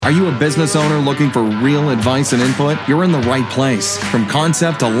Are you a business owner looking for real advice and input? You're in the right place. From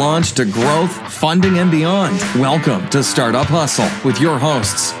concept to launch to growth, funding, and beyond. Welcome to Startup Hustle with your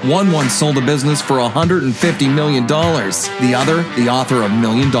hosts. One once sold a business for $150 million. The other, the author of $1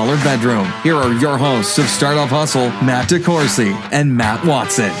 Million Bedroom. Here are your hosts of Startup Hustle, Matt DeCoursey and Matt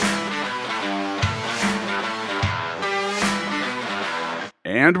Watson.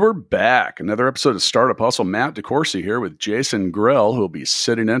 And we're back. Another episode of Startup Hustle. Matt DeCoursey here with Jason Grill, who will be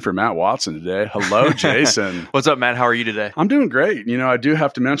sitting in for Matt Watson today. Hello, Jason. What's up, Matt? How are you today? I'm doing great. You know, I do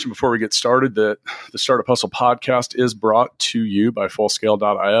have to mention before we get started that the Startup Hustle podcast is brought to you by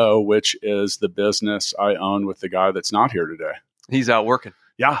Fullscale.io, which is the business I own with the guy that's not here today. He's out working.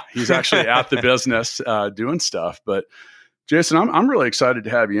 Yeah, he's actually at the business doing stuff. But Jason, I'm really excited to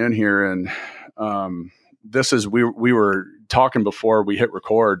have you in here. And this is, we were talking before we hit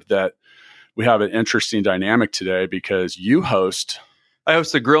record that we have an interesting dynamic today because I host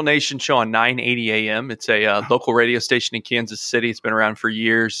the Grill Nation show on 980 AM. It's a local radio station in Kansas City. It's been around for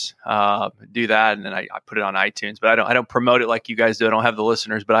years. Do that, and then I put it on iTunes. But I don't promote it like you guys do. I don't have the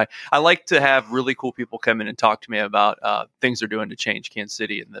listeners. But I like to have really cool people come in and talk to me about things they're doing to change Kansas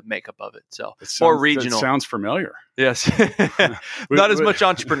City and the makeup of it. So more regional. That sounds familiar. Yes. Not as much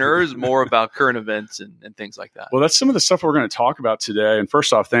entrepreneurs, more about current events and things like that. Well, that's some of the stuff we're going to talk about today. And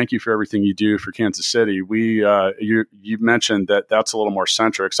first off, thank you for everything you do for Kansas City. You mentioned that that's a little more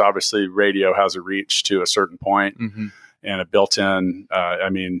centric. So obviously radio has a reach to a certain point and a built-in,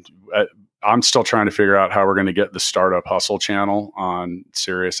 I'm still trying to figure out how we're going to get the Startup Hustle channel on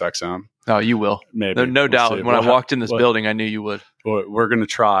Sirius XM. Oh, you will. Maybe. No doubt. See. When I walked in this building, I knew you would. We're going to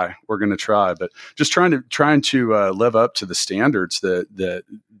try. But just trying to live up to the standards that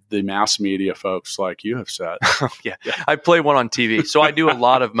the mass media folks like you have set. Yeah. I play one on TV. So I do a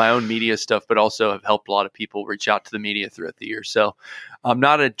lot of my own media stuff, but also have helped a lot of people reach out to the media throughout the years. So I'm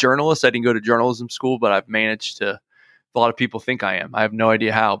not a journalist. I didn't go to journalism school, but I've managed to. A lot of people think I am. I have no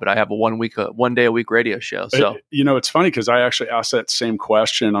idea how, but I have a one day a week radio show. So it's funny because I actually asked that same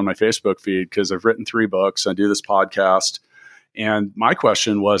question on my Facebook feed because I've written 3 books. I do this podcast, and my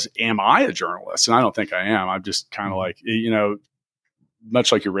question was, "Am I a journalist?" And I don't think I am. I'm just kind of like,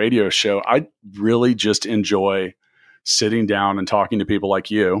 much like your radio show. I really just enjoy sitting down and talking to people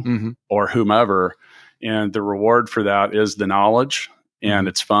like you or whomever, and the reward for that is the knowledge, and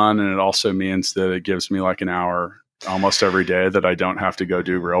it's fun, and it also means that it gives me like an hour almost every day that I don't have to go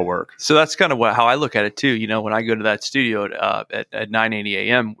do real work. So that's kind of how I look at it too. You know, when I go to that studio at 980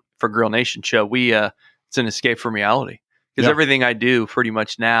 AM for Grill Nation show, it's an escape from reality because everything I do pretty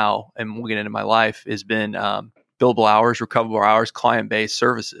much now, and we'll get into my life, has been billable hours, recoverable hours, client-based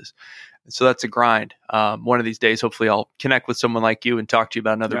services. So that's a grind. One of these days, hopefully I'll connect with someone like you and talk to you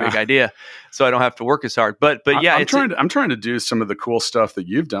about another big idea so I don't have to work as hard. But yeah, I'm trying to do some of the cool stuff that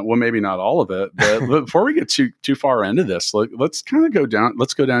you've done. Well, maybe not all of it, but before we get too far into this, let's kind of go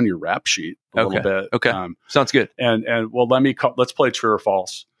down your rap sheet a little bit. Okay. Sounds good. And well, let's play true or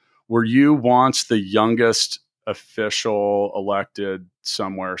false. Were you once the youngest official elected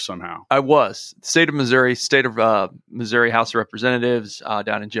somewhere somehow? I was. State of Missouri House of Representatives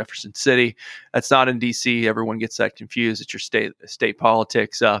down in Jefferson City. That's not in D.C. Everyone gets that confused. It's your state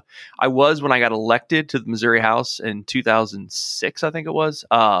politics. I was when I got elected to the Missouri House in 2006, I think it was.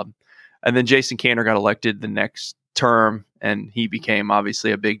 And then Jason Kander got elected the next term, and he became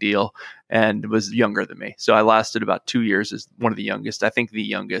obviously a big deal and was younger than me. So I lasted about 2 years as one of the youngest. I think the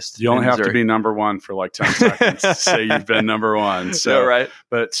youngest. You only have to be number one for like 10 seconds to say you've been number one. So right.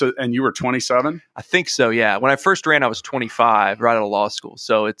 And you were 27? I think so, yeah. When I first ran, I was 25, right out of law school.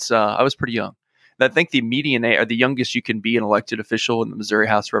 So I was pretty young. And I think the median age, or the youngest you can be an elected official in the Missouri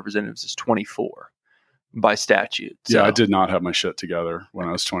House of Representatives is 24 by statute. So, yeah, I did not have my shit together when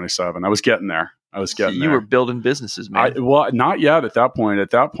I was 27. I was getting there. You were building businesses, man. Not yet at that point.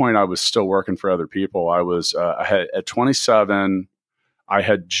 At that point, I was still working for other people. At 27, I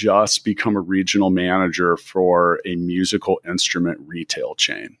had just become a regional manager for a musical instrument retail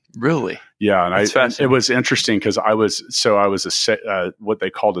chain. Really? Yeah. And it was interesting because I was what they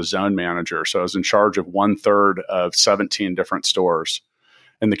called a zone manager. So I was in charge of 1/3 of 17 different stores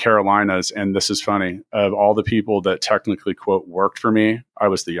in the Carolinas. And this is funny. Of all the people that technically, quote, worked for me, I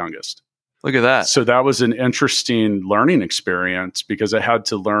was the youngest. Look at that. So that was an interesting learning experience because I had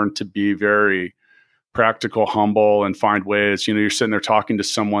to learn to be very practical, humble, and find ways. You're sitting there talking to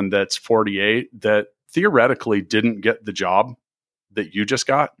someone that's 48 that theoretically didn't get the job that you just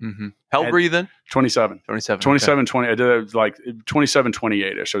got. Mm-hmm. How old were you then? 27. 27. 27, okay. 20. I did like 27,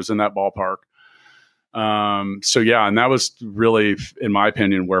 28-ish. I was in that ballpark. So yeah, and that was really, in my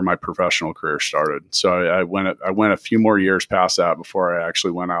opinion, where my professional career started. So I went a few more years past that before I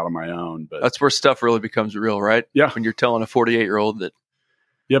actually went out on my own. But that's where stuff really becomes real, right? Yeah. When you're telling a 48-year-old that.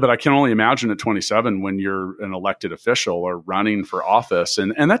 Yeah, but I can only imagine at 27 when you're an elected official or running for office,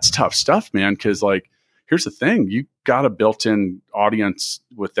 and that's tough stuff, man. Because like, here's the thing: you got a built-in audience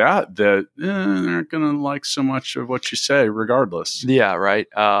with that they're not going to like so much of what you say, regardless. Yeah, right.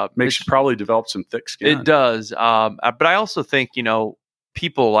 Makes you probably develop some thick skin. It does, but I also think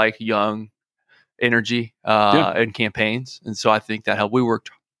people like young energy in campaigns, and so I think that helped.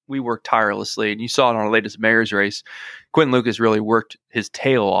 We worked tirelessly, and you saw in our latest mayor's race, Quentin Lucas really worked his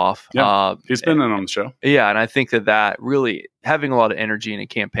tail off. Yeah, he's been in on the show. Yeah, and I think that really having a lot of energy in a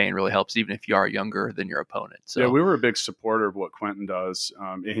campaign really helps, even if you are younger than your opponent. So yeah, we were a big supporter of what Quentin does,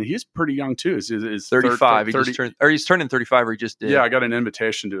 and he's pretty young too. Is 35? He's turning 35, or he just did. Yeah, I got an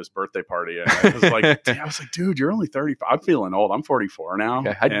invitation to his birthday party, and I was like, dude, you're only 35. I'm feeling old. I'm 44 now.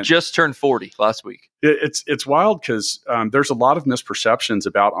 Okay. I just turned 40 last week. It's wild because there's a lot of misperceptions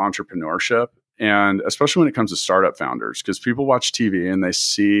about entrepreneurship. And especially when it comes to startup founders, because people watch TV and they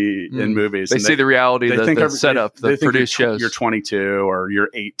see in movies. They see the reality, the setup, the produced shows. You're 22 or you're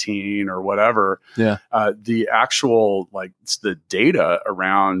 18 or whatever. Yeah. The actual, the data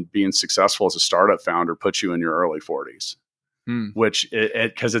around being successful as a startup founder puts you in your early 40s. Which,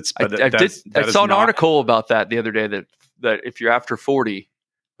 because it's... I saw an article about that the other day that if you're after 40...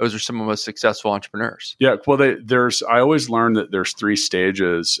 those are some of the most successful entrepreneurs. Yeah, well, I always learn that there's 3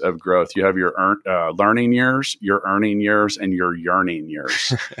 stages of growth. You have your learning years, your earning years, and your yearning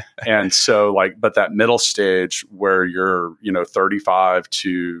years. And so, but that middle stage where you're, 35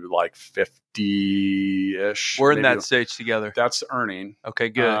 to 50-ish. We're in that stage together. That's earning. Okay,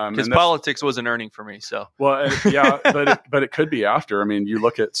 good. Because politics wasn't earning for me. So well, yeah, but it could be after. I mean, you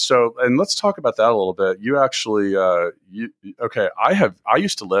look at and let's talk about that a little bit. You actually, I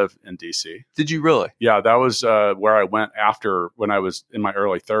used to live in DC. Did you really? Yeah, that was where I went after when I was in my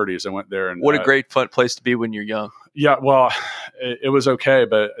early 30s. I went there, and what a great fun place to be when you're young. Yeah, well, it was okay,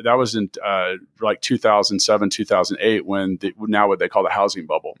 but that was in 2007, 2008 when now what they call the housing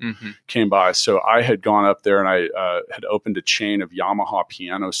bubble came by. So I had gone up there and I had opened a chain of Yamaha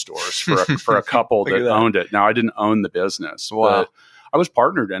piano stores for a couple that owned it. Now I didn't own the business. Wow. But I was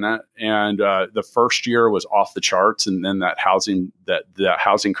partnered in it, and the first year was off the charts, and then that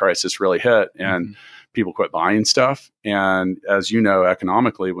housing crisis really hit, and people quit buying stuff. And as you know,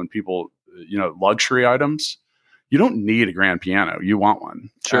 economically, when people luxury items, you don't need a grand piano. You want one.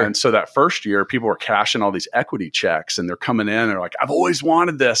 Sure. And so that first year, people were cashing all these equity checks, and they're coming in. And they're like, I've always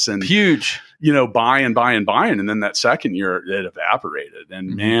wanted this. And huge, buying. And then that second year, it evaporated.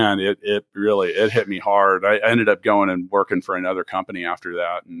 And man, it really hit me hard. I ended up going and working for another company after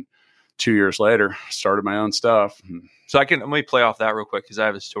that. And 2 years later, started my own stuff. So let me play off that real quick because I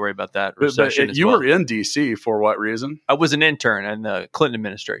have a story about that recession. But you were in DC for what reason? I was an intern in the Clinton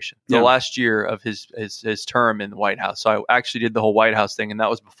administration, the last year of his term in the White House. So I actually did the whole White House thing, and that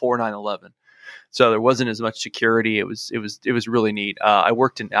was before 9/11. So there wasn't as much security. It was really neat. I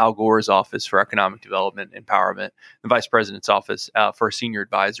worked in Al Gore's office for economic development, empowerment, the vice president's office for a senior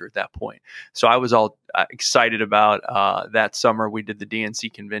advisor at that point. So I was all excited about that summer. We did the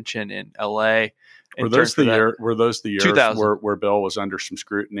DNC convention in LA. Were those the years where Bill was under some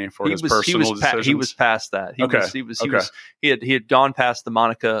scrutiny for his personal decisions? He was past that. He had gone past the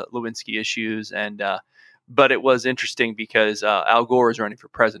Monica Lewinsky issues, and but it was interesting because Al Gore was running for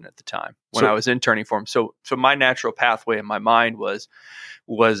president at the time when I was interning for him. So my natural pathway in my mind was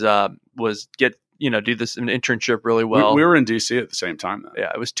get do this an internship really well. We were in DC at the same time then.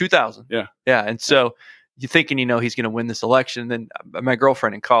 Yeah, it was 2000. Yeah, and so. You're thinking, he's going to win this election. Then my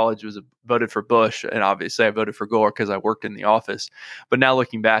girlfriend in college voted for Bush, and obviously I voted for Gore because I worked in the office. But now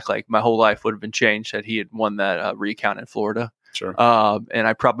looking back, my whole life would have been changed had he had won that recount in Florida. Sure. And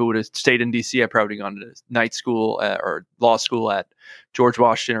I probably would have stayed in D.C. I probably would have gone to night school or law school at George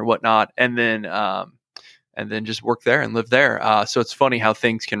Washington or whatnot, and then just work there and live there. So it's funny how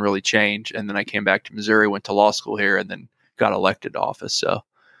things can really change. And then I came back to Missouri, went to law school here, and then got elected to office. So.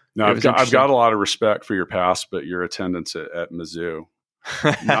 No, I've got a lot of respect for your past, but your attendance at Mizzou,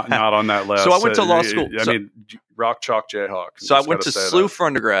 not on that list. So I went to law school. I mean, Rock Chalk Jayhawk. So I went to SLU for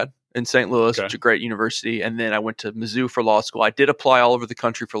undergrad in St. Louis, which is a great university, and then I went to Mizzou for law school. I did apply all over the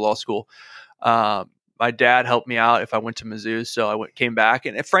country for law school. My dad helped me out if I went to Mizzou, so I came back,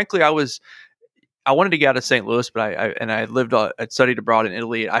 and frankly, I wanted to get out of St. Louis, but I studied abroad in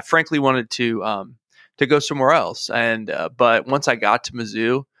Italy. I frankly wanted to go somewhere else, and but once I got to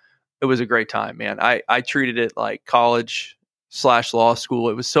Mizzou. It was a great time, man. I treated it like college / law school.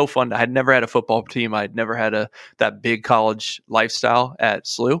 It was so fun. I had never had a football team. I had never had that big college lifestyle at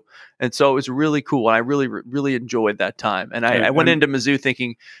SLU. And so it was really cool. And I really enjoyed that time. And I went into Mizzou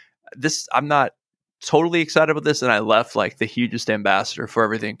thinking I'm not totally excited about this. And I left like the hugest ambassador for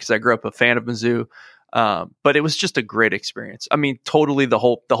everything because I grew up a fan of Mizzou. But it was just a great experience. I mean, totally the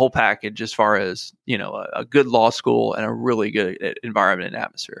whole package as far as, a good law school and a really good environment and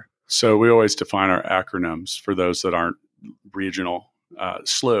atmosphere. So we always define our acronyms for those that aren't regional.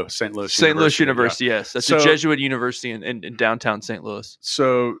 SLU, St. Louis University. Yes. That's a Jesuit university in downtown St. Louis.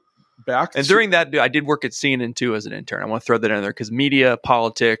 So during that, I did work at CNN too as an intern. I want to throw that in there because media,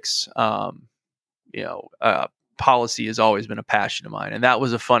 politics, policy has always been a passion of mine. And that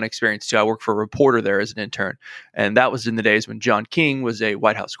was a fun experience too. I worked for a reporter there as an intern. And that was in the days when John King was a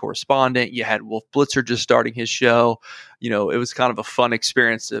White House correspondent. You had Wolf Blitzer just starting his show. It was kind of a fun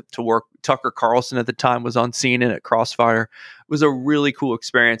experience to work. Tucker Carlson at the time was on CNN at Crossfire. It was a really cool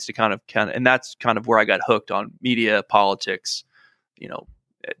experience to kind of, and that's kind of where I got hooked on media, politics,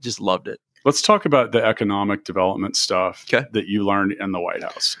 just loved it. Let's talk about the economic development stuff that you learned in the White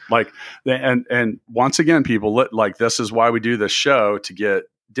House. And once again, people, this is why we do this show, to get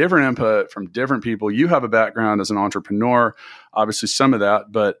different input from different people. You have a background as an entrepreneur, obviously some of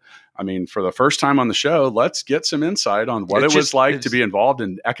that, but I mean, for the first time on the show, let's get some insight on what it was like to be involved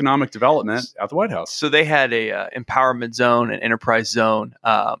in economic development at the White House. So they had a empowerment zone and enterprise zone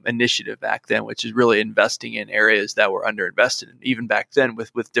initiative back then, which is really investing in areas that were underinvested in, even back then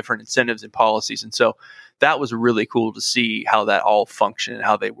with different incentives and policies. And so that was really cool to see how that all functioned and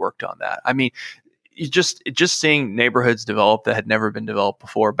how they worked on that. I mean, just seeing neighborhoods develop that had never been developed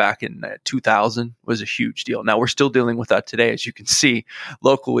before back in 2000 was a huge deal. Now we're still dealing with that today, as you can see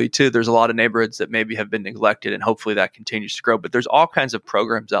locally too. There's a lot of neighborhoods that maybe have been neglected, and hopefully that continues to grow. But there's all kinds of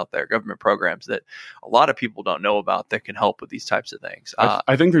programs out there, government programs that a lot of people don't know about that can help with these types of things.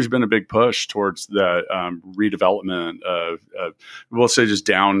 I think there's been a big push towards the redevelopment of we'll say just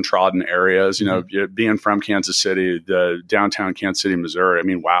downtrodden areas. Being from Kansas City, the downtown Kansas City, Missouri. I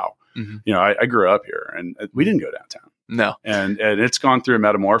mean, wow. Mm-hmm. I grew up here and we didn't go downtown. No. And it's gone through a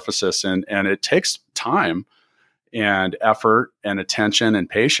metamorphosis and it takes time and effort and attention and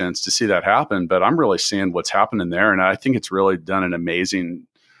patience to see that happen. But I'm really seeing what's happening there. And I think it's really done an amazing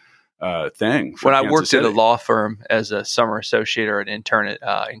thing. When I worked at a law firm as a summer associate or an intern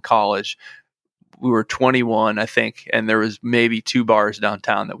in college, we were 21, I think. And there was maybe 2 bars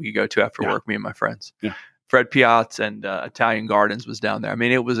downtown that we could go to after work, me and my friends. Yeah. Fred Piatz and Italian Gardens was down there. I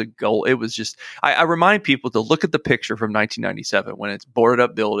mean, it was a goal. It was just, I remind people to look at the picture from 1997 when it's boarded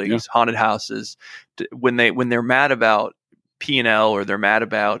up buildings, haunted houses, when they're mad about P&L or they're mad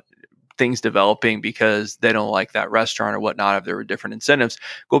about things developing because they don't like that restaurant or whatnot, if there were different incentives,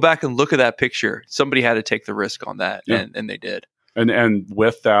 go back and look at that picture. Somebody had to take the risk on that, and they did. And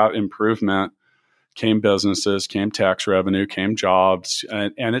with that improvement came businesses, came tax revenue, came jobs,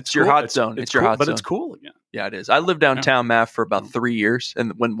 and it's your cool. hot zone. It's your cool, hot but zone. It's cool again. Yeah, it is. I lived downtown Math for about 3 years,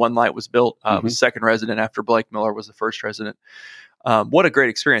 and when One Light was built, I was second resident after Blake Miller was the first resident. What a great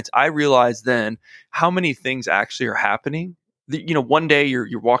experience! I realized then how many things actually are happening. One day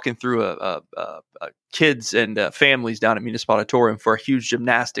you're walking through a kids and families down at Municipal Auditorium for a huge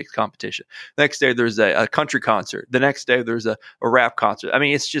gymnastics competition. The next day there's a country concert. The next day there's a rap concert. I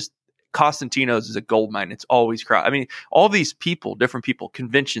mean, it's just. Costantino's is a gold mine. It's always crowded. I mean, all these people, different people,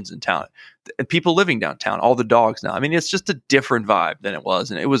 conventions in town, and people living downtown, all the dogs now. I mean, it's just a different vibe than it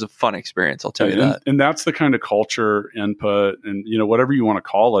was. And it was a fun experience. I'll tell you that. And that's the kind of culture input and, whatever you want to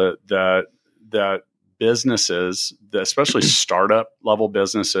call it, that businesses, especially startup level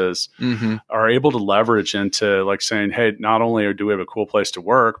businesses, are able to leverage into, like saying, hey, not only do we have a cool place to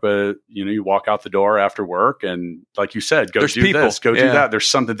work, but you walk out the door after work and, like you said, go do this, go do that. There's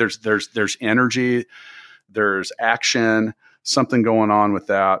something, there's energy, there's action, something going on with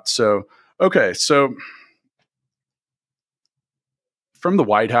that. So, okay. So from the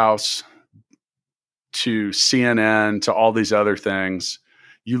White House to CNN to all these other things,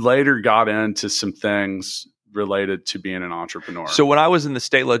 you later got into some things related to being an entrepreneur. So when I was in the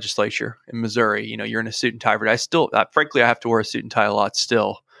state legislature in Missouri, you're in a suit and tie, but I still, frankly, I have to wear a suit and tie a lot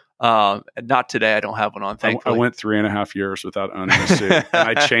still. Not today. I don't have one on, thankfully. I went 3.5 years without owning a suit, and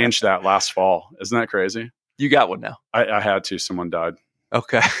I changed that last fall. Isn't that crazy? You got one now. I had to. Someone died.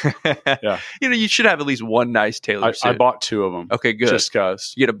 Okay. Yeah. You should have at least one nice tailored suit. I bought 2 of them. Okay, good. Just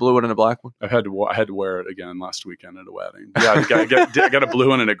because. You get a blue one and a black one? I had to wear it again last weekend at a wedding. Yeah, I got a blue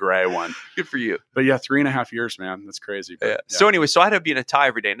one and a gray one. Good for you. But yeah, 3.5 years, man. That's crazy. But, yeah. So anyway, I had to be in a tie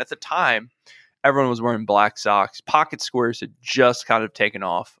every day. And at the time, everyone was wearing black socks. Pocket squares had just kind of taken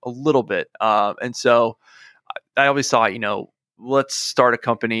off a little bit. And so I always thought, let's start a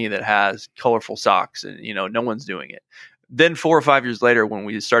company that has colorful socks, and no one's doing it. Then 4 or 5 years later, when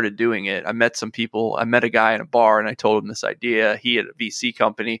we started doing it, I met some people. I met a guy in a bar, and I told him this idea. He had a VC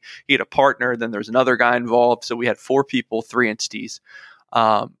company. He had a partner. Then there's another guy involved. So we had 4 people, 3 entities.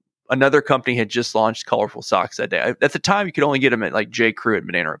 Another company had just launched colorful socks that day. At the time, you could only get them at like J. Crew at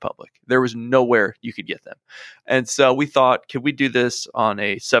Banana Republic. There was nowhere you could get them. And so we thought, could we do this on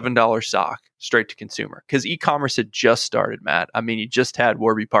a $7 sock straight to consumer? Because e-commerce had just started, Matt. I mean, you just had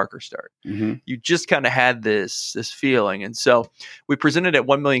Warby Parker start. Mm-hmm. You just kind of had this feeling. And so we presented at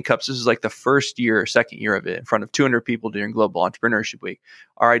 1 Million Cups. This is like the first year or second year of it, in front of 200 people during Global Entrepreneurship Week.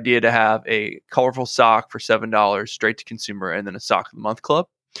 Our idea to have a colorful sock for $7 straight to consumer, and then a sock of the month club.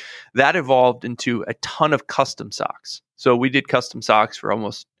 That evolved into a ton of custom socks. So we did custom socks for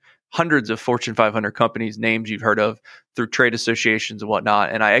almost hundreds of Fortune 500 companies, names you've heard of, through trade associations and whatnot.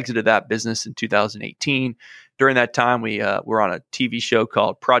 And I exited that business in 2018. During that time, we were on a TV show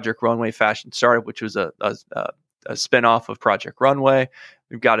called Project Runway Fashion Startup, which was a spinoff of Project Runway.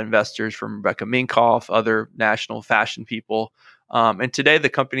 We've got investors from Rebecca Minkoff, other national fashion people. And today the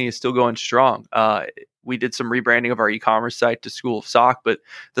company is still going strong. We did some rebranding of our e-commerce site to School of Sock, but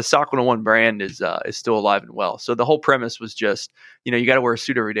the Sock 101 brand is still alive and well. So the whole premise was just, you got to wear a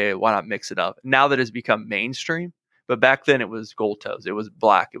suit every day. Why not mix it up? Now that it's become mainstream, but back then it was gold toes. It was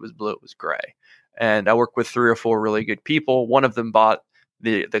black. It was blue. It was gray. And I worked with 3 or 4 really good people. One of them bought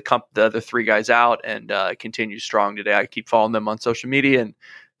the other 3 guys out, and continues strong today. I keep following them on social media, and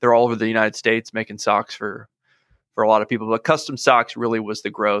they're all over the United States making socks for a lot of people. But custom socks really was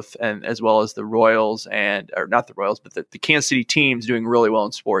the growth, and as well as the Royals or not the Royals, but the Kansas City teams doing really well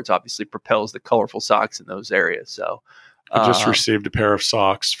in sports obviously propels the colorful socks in those areas. So I just received a pair of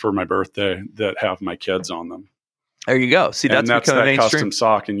socks for my birthday that have my kids on them. There you go. See, that's that mainstream. Custom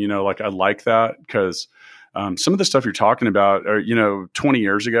sock. And, I like that because some of the stuff you're talking about, 20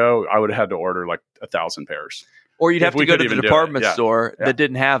 years ago, I would have had to order like 1,000 pairs. Or you'd have to go to the department store that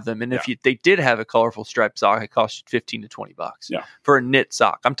didn't have them. And if they did have a colorful striped sock, it cost you $15 to $20 for a knit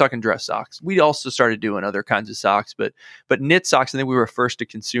sock. I'm talking dress socks. We also started doing other kinds of socks, but knit socks, I think we were first to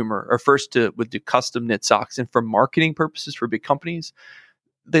consumer, or first to do custom knit socks. And for marketing purposes for big companies,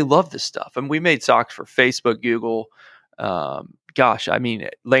 they love this stuff. And we made socks for Facebook, Google,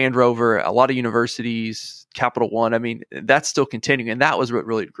 Land Rover, a lot of universities, Capital One. I mean, that's still continuing, and that was what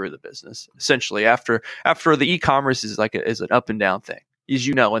really grew the business. Essentially, after the e-commerce is an up and down thing, as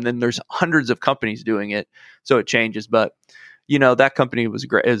you know, and then there's hundreds of companies doing it, so it changes. But that company was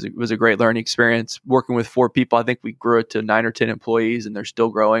great. It was a great learning experience. Working with 4 people, I think we grew it to 9 or 10 employees, and they're still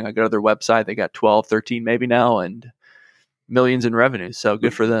growing. I go to their website; they got 12, 13 maybe now, and millions in revenue. So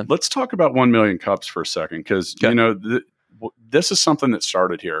good for them. Let's talk about 1 Million Cups for a second, because this is something that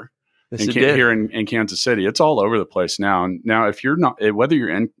started here. Here in Kansas City. It's all over the place now. And now, if you're not, whether you're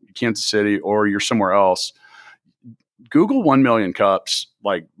in Kansas City or you're somewhere else, Google 1 Million Cups,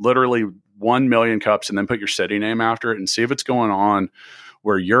 like literally 1 million cups, and then put your city name after it and see if it's going on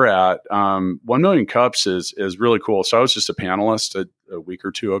where you're at. 1 Million Cups is really cool. So I was just a panelist a week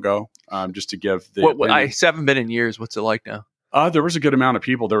or 2 ago, just to give I haven't been in years. What's it like now? There was a good amount of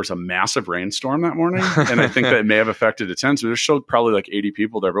people. There was a massive rainstorm that morning, and I think that it may have affected attendance. There's still probably like 80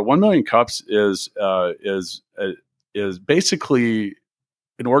 people there. But 1 Million Cups is basically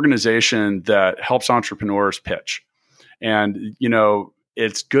an organization that helps entrepreneurs pitch, and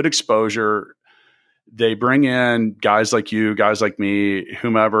it's good exposure. They bring in guys like you, guys like me,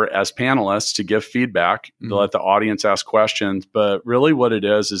 whomever, as panelists to give feedback, to let the audience ask questions. But really, what it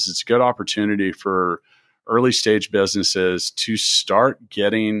is it's a good opportunity for early stage businesses to start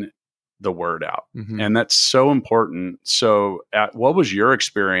getting the word out. And that's so important. So what was your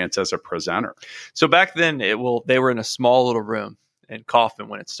experience as a presenter? So back then they were in a small little room in Kaufman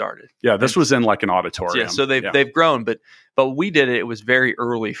when it started. Yeah. This was in like an auditorium. Yeah. So they've grown, but we did it. It was very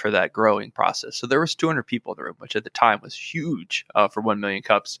early for that growing process. So there was 200 people in the room, which at the time was huge for 1 Million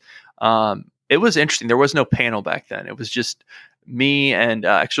Cups. It was interesting. There was no panel back then. It was just me and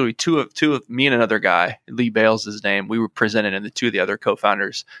actually two of me and another guy, Lee Bales is his name. We were presented, and the 2 of the other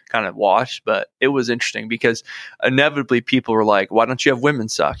co-founders kind of watched. But it was interesting because inevitably people were like, "Why don't you have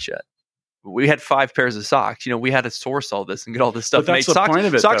women's socks yet?" We had 5 pairs of socks. We had to source all this and get all this stuff. But that's the point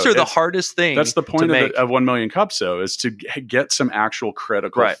of it. Socks are the hardest thing. That's the point of 1 Million Cups, though, is to get some actual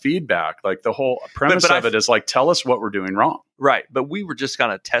critical feedback. Like the whole premise of it is like, tell us what we're doing wrong. Right. But we were just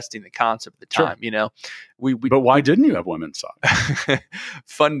kind of testing the concept at the time, But why didn't you have women's socks?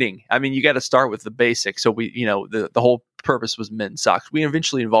 Funding. I mean, you got to start with the basics. So the whole purpose was men's socks. We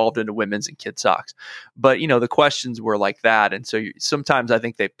eventually evolved into women's and kids socks, but the questions were like that, and so sometimes I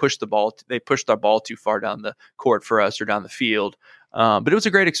think they pushed our ball too far down the court for us or down the field. But it was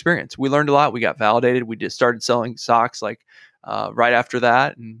a great experience. We learned a lot. We got validated. We just started selling socks right after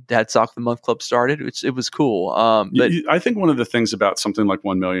that, and Dad Sock of the Month Club started. It was cool. But I think one of the things about something like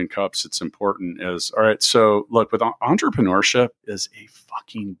 1 Million Cups that's important is, all right, so look, with entrepreneurship is a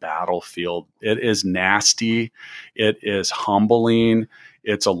fucking battlefield. It is nasty. It is humbling.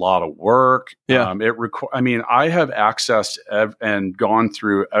 It's a lot of work. Yeah. I have accessed and gone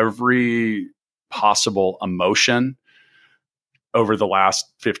through every possible emotion over the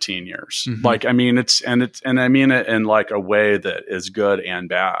last 15 years. Mm-hmm. I mean it in like a way that is good and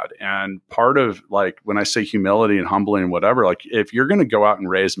bad. And part of like, when I say humility and humbling and whatever, like if you're going to go out and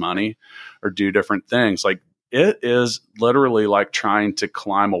raise money or do different things, like it is literally like trying to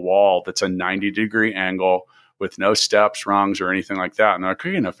climb a wall that's a 90-degree angle with no steps, rungs, or anything like that. And they're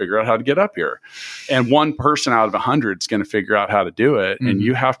like, figure out how to get up here. And one person out of 100 is going to figure out how to do it. Mm-hmm. And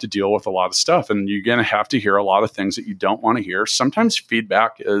you have to deal with a lot of stuff. And you're going to have to hear a lot of things that you don't want to hear. Sometimes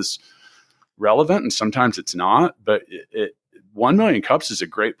feedback is relevant and sometimes it's not. But 1 Million Cups is a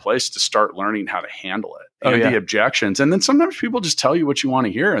great place to start learning how to handle it and the objections. And then sometimes people just tell you what you want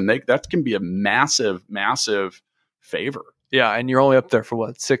to hear. And that can be a massive, massive favor. Yeah, and you're only up there for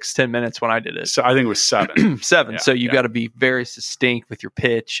 6-10 minutes when I did it. So I think it was 7. 7. So you got to be very succinct with your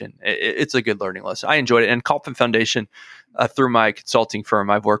pitch, and it's a good learning lesson. I enjoyed it. And Kaufman Foundation, through my consulting firm,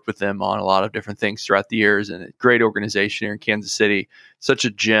 I've worked with them on a lot of different things throughout the years, and a great organization here in Kansas City, such a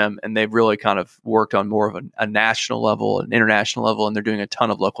gem. And they've really kind of worked on more of a national level, an international level, and they're doing a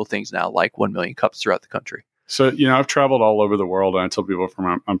ton of local things now, like 1 Million Cups throughout the country. So, I've traveled all over the world, and I tell people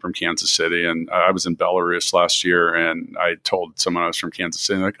I'm from Kansas City, and I was in Belarus last year, and I told someone I was from Kansas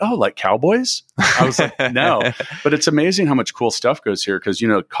City, and they're like, oh, like cowboys? I was like, no. But it's amazing how much cool stuff goes here because,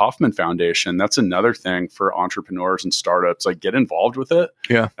 Kaufman Foundation, that's another thing for entrepreneurs and startups. Like, get involved with it.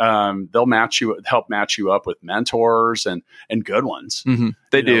 Yeah. They'll help match you up with mentors and good ones. Mm-hmm.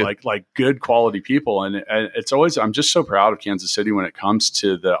 They do. Like good quality people. And it's always, I'm just so proud of Kansas City when it comes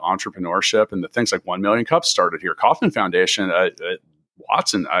to the entrepreneurship and the things like 1 Million Cups started here. Kaufman Foundation,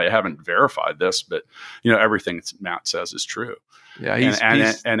 Watson, I haven't verified this, but everything Matt says is true. Yeah, he's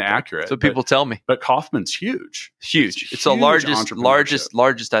accurate. So people tell me. But Kaufman's huge. It's the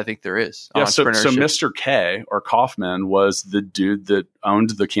largest I think there is. Yeah. So Mr. K or Kaufman was the dude that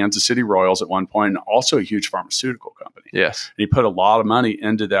owned the Kansas City Royals at one point, and also a huge pharmaceutical company. Yes, and he put a lot of money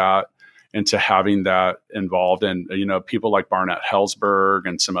into that, into having that involved. And, people like Barnett Helzberg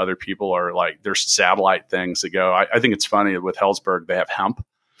and some other people are like, there's satellite things that go. I think it's funny with Helzberg, they have hemp.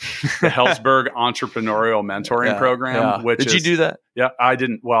 The Helzberg Entrepreneurial Mentoring Program. Yeah. Which Did you do that? Yeah, I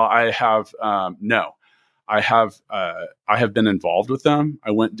didn't. Well, I have. No, I have. I have been involved with them. I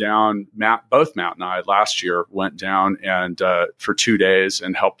went down. Both Matt and I last year went down and for 2 days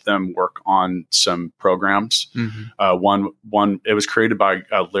and helped them work on some programs. Mm-hmm. One. It was created by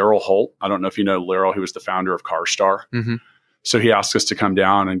Laryl Holt. I don't know if you know Laryl. He was the founder of CarStar. Mm-hmm. So he asked us to come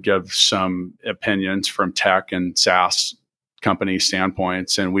down and give some opinions from tech and SaaS company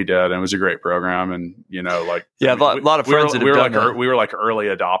standpoints, and we did, and it was a great program. And a lot of friends we were like early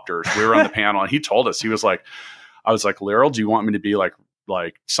adopters. We were on the panel, and he told us, I was like, Laryl, do you want me to be like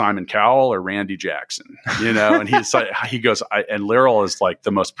Simon Cowell or Randy Jackson? And he's like, he goes, and Laryl is like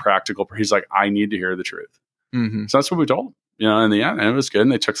the most practical. He's like, I need to hear the truth. Mm-hmm. So that's what we told him. In the end, and it was good.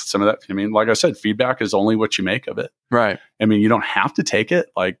 And they took some of that. I mean, like I said, feedback is only what you make of it. Right. I mean, you don't have to take it,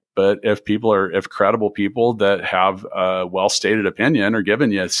 but if credible people that have a well-stated opinion are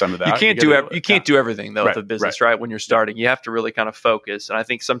giving you some of that, you can't do everything though with a business, right? When you're starting, you have to really kind of focus. And I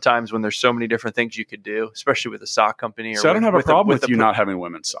think sometimes when there's so many different things you could do, especially with a sock company, I don't have a problem with you not having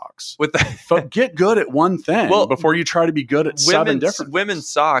women's socks. But get good at one thing before you try to be good at 7 different. Women's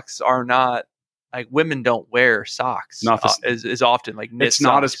socks are not. Like women don't wear socks as often. Like knit it's socks.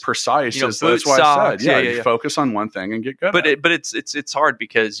 Not as precise as that's why socks. I said. You focus on one thing and get good. But it's hard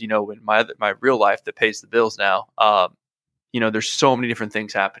because in my real life that pays the bills now. There's so many different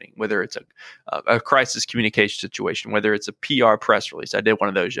things happening. Whether it's a crisis communication situation, whether it's a PR press release. I did one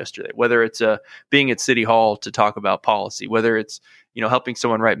of those yesterday. Whether it's being at City Hall to talk about policy. Whether it's helping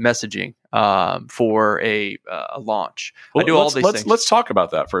someone write messaging for a launch. Well, I do all these things. Let's talk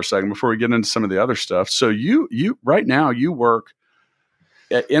about that for a second before we get into some of the other stuff. So you right now you work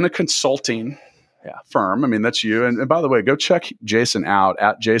in a consulting firm. I mean, that's you. And by the way, go check Jason out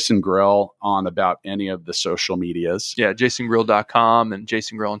at Jason Grill on about any of the social medias. Yeah, jasongrill.com and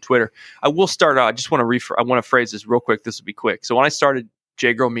Jason Grill on Twitter. I will start out. I want to phrase this real quick. This will be quick. So when I started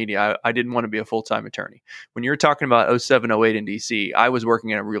J-Grow Media. I didn't want to be a full-time attorney. When you're talking about 07, 08 in DC, I was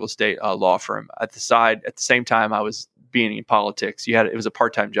working in a real estate law firm at the same time I was being in politics. It was a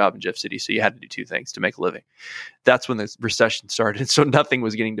part-time job in Jeff City, so you had to do two things to make a living. That's when the recession started. So nothing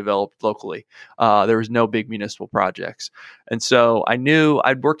was getting developed locally. There was no big municipal projects. And so I knew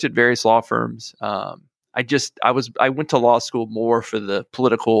I'd worked at various law firms. I went to law school more for the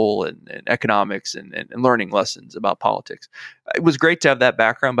political and economics and learning lessons about politics. It was great to have that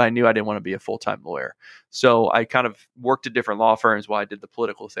background, but I knew I didn't want to be a full-time lawyer. So I kind of worked at different law firms while I did the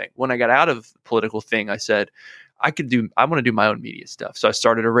political thing. When I got out of the political thing, I said, I want to do my own media stuff. So I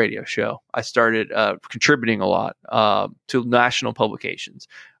started a radio show. I started contributing a lot to national publications.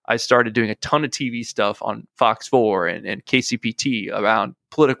 I started doing a ton of TV stuff on Fox 4 and KCPT around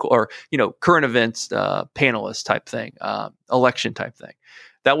political or, current events, panelist type thing, election type thing.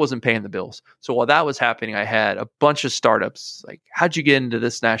 That wasn't paying the bills. So while that was happening, I had a bunch of startups like, how'd you get into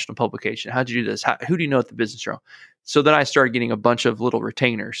this national publication? How'd you do this? Who do you know at the Business Journal? So then I started getting a bunch of little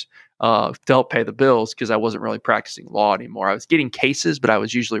retainers to help pay the bills because I wasn't really practicing law anymore. I was getting cases, but I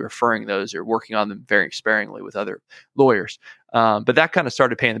was usually referring those or working on them very sparingly with other lawyers. But that kind of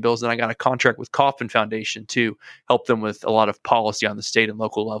started paying the bills. And I got a contract with Kauffman Foundation to help them with a lot of policy on the state and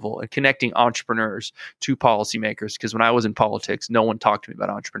local level and connecting entrepreneurs to policymakers. Because when I was in politics, no one talked to me about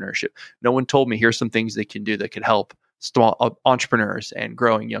entrepreneurship. No one told me, here's some things they can do that could help small entrepreneurs and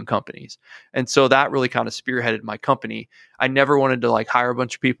growing young companies. And so that really kind of spearheaded my company. I never wanted to hire a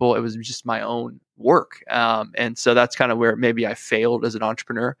bunch of people. It was just my own work. And so that's kind of where maybe I failed as an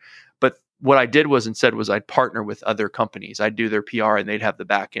entrepreneur. But what I did was I'd partner with other companies. I'd do their PR and they'd have the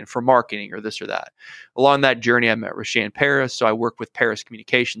back end for marketing or this or that. Along that journey, I met Rashan Paris. So I work with Paris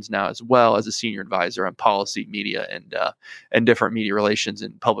Communications now as well as a senior advisor on policy, media, and different media relations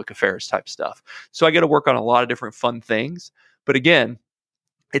and public affairs type stuff. So I get to work on a lot of different fun things. But again,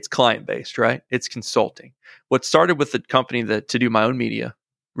 it's client-based, right? It's consulting. What started with the company to do my own media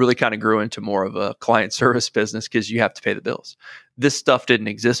really kind of grew into more of a client service business because you have to pay the bills. This stuff didn't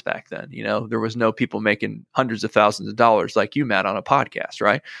exist back then. There was no people making hundreds of thousands of dollars like you, Matt, on a podcast,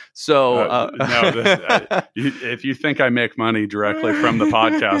 right? So if you think I make money directly from the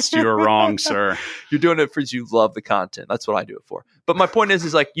podcast, you are wrong, sir. You're doing it because you love the content. That's what I do it for. But my point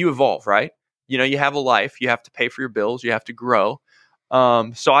is you evolve, right? You have a life, you have to pay for your bills, you have to grow.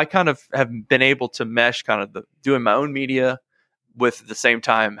 So I kind of have been able to mesh kind of doing my own media with at the same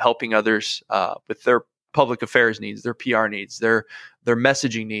time helping others with their public affairs needs, their PR needs, their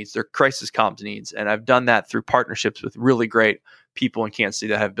messaging needs, their crisis comms needs. And I've done that through partnerships with really great people in Kansas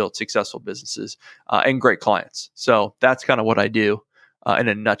City that have built successful businesses and great clients. So that's kind of what I do in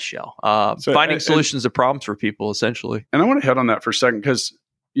a nutshell. Finding solutions to problems for people, essentially. And I want to hit on that for a second because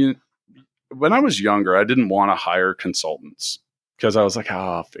when I was younger, I didn't want to hire consultants. Because I was like,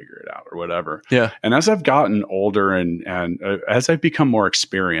 I'll figure it out or whatever. Yeah. And as I've gotten older and as I've become more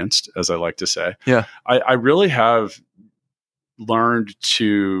experienced, as I like to say, I really have learned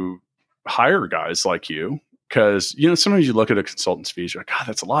to hire guys like you. Because, sometimes you look at a consultant's fees, you're like, God,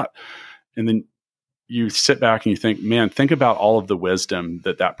 that's a lot. And then you sit back and you think, man, think about all of the wisdom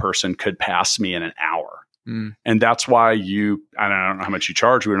that person could pass me in an hour. And that's why I don't know how much you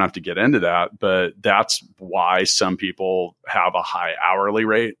charge. We don't have to get into that, but that's why some people have a high hourly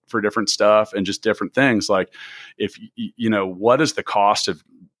rate for different stuff and just different things. Like if, what is the cost of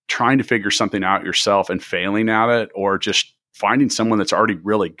trying to figure something out yourself and failing at it, or just finding someone that's already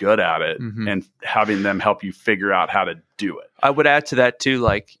really good at it and having them help you figure out how to do it. I would add to that too,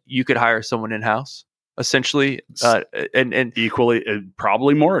 you could hire someone in-house essentially, and equally,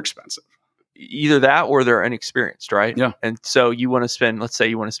 probably more expensive. Either that or they're inexperienced, right? Yeah. And so you want to spend, let's say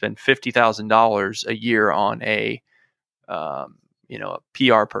you want to spend $50,000 a year on a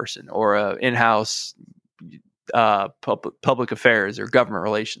PR person or a in-house public affairs or government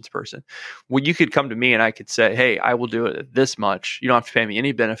relations person. Well, you could come to me and I could say, hey, I will do it at this much. You don't have to pay me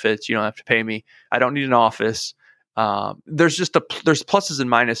any benefits. You don't have to pay me. I don't need an office. There's pluses and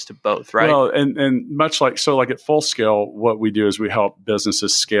minuses to both, right? Well, and much like at Full Scale, what we do is we help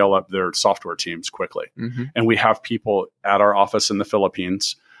businesses scale up their software teams quickly. And we have people at our office in the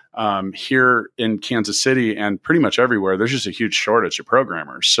Philippines, here in Kansas City and pretty much everywhere. There's just a huge shortage of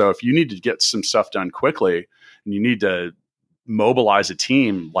programmers. So if you need to get some stuff done quickly and you need to mobilize a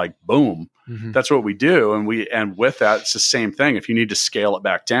team like boom. Mm-hmm. That's what we do. And with that, it's the same thing. If you need to scale it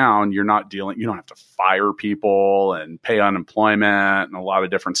back down, you don't have to fire people and pay unemployment and a lot of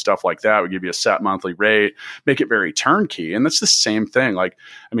different stuff like that. We give you a set monthly rate, make it very turnkey. And that's the same thing. Like,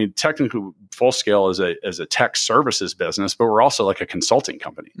 I mean, technically Full Scale is a tech services business, but we're also like a consulting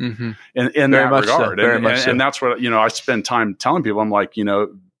company in that regard. And that's what, I spend time telling people. I'm like,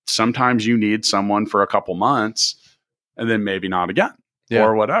 sometimes you need someone for a couple months and then maybe not again. Yeah.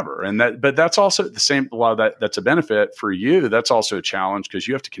 Or whatever. But that's also the same. While that's a benefit for you, that's also a challenge because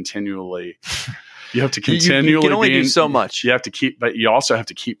you have to continually you can only do so much. You have to but you also have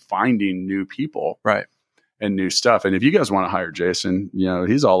to keep finding new people. Right. And new stuff. And if you guys want to hire Jason,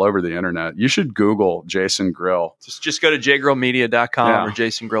 he's all over the internet. You should Google Jason Grill. Just go to jgrillmedia.com or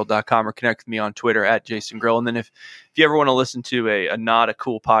jasongrill.com or connect with me on Twitter at Jason Grill. And then if you ever want to listen to a not a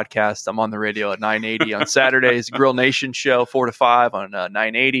cool podcast, I'm on the radio at 980 on Saturdays, Grill Nation show 4 to 5 on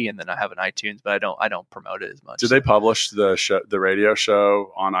 980. And then I have an iTunes, but I don't promote it as much. Do they publish the radio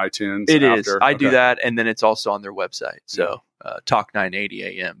show on iTunes? It is. I do that. And then it's also on their website. So Talk 980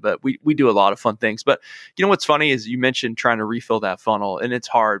 AM. But we do a lot of fun things. But you know what's funny is you mentioned trying to refill that funnel, and it's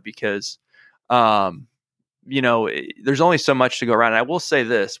hard because there's only so much to go around. And I will say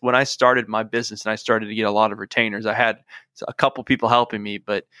this: when I started my business and I started to get a lot of retainers, I had a couple people helping me,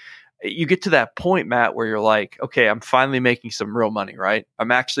 but you get to that point, Matt, where you're like, okay, I'm finally making some real money, right?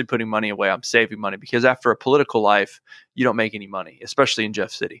 I'm actually putting money away. I'm saving money, because after a political life, you don't make any money, especially in Jeff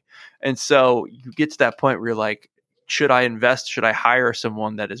City. And so you get to that point where you're like, should I invest? Should I hire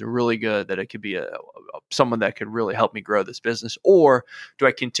someone that is really good, that it could be someone that could really help me grow this business? Or do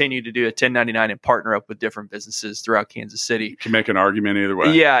I continue to do a 1099 and partner up with different businesses throughout Kansas City? You can make an argument either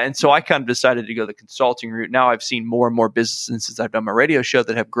way. Yeah. And so I kind of decided to go the consulting route. Now I've seen more and more businesses since I've done my radio show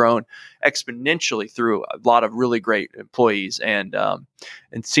that have grown exponentially through a lot of really great employees and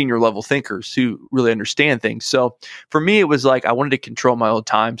senior level thinkers who really understand things. So for me, it was like I wanted to control my own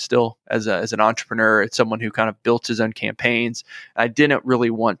time still as an entrepreneur. It's someone who kind of built his own campaigns. I didn't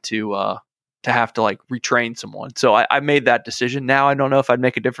really want to have to like retrain someone. So I made that decision. Now I don't know if I'd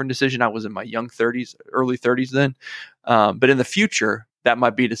make a different decision. I was in my early 30s then. But in the future, that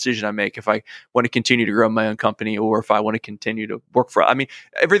might be a decision I make if I want to continue to grow my own company, or if I want to continue to work for,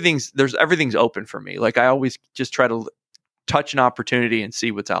 everything's open for me. Like I always just try to touch an opportunity and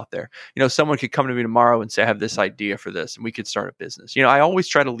see what's out there. Someone could come to me tomorrow and say, I have this idea for this, and we could start a business. I always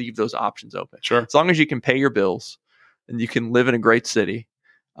try to leave those options open. Sure. As long as you can pay your bills and you can live in a great city,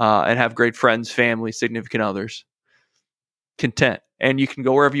 and have great friends, family, significant others, content. And you can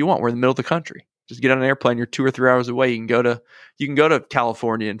go wherever you want. We're in the middle of the country. Just get on an airplane. You're 2 or 3 hours away. You can go to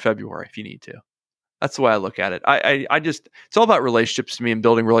California in February if you need to. That's the way I look at it. It's all about relationships to me, and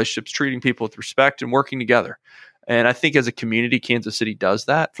building relationships, treating people with respect, and working together. And I think as a community, Kansas City does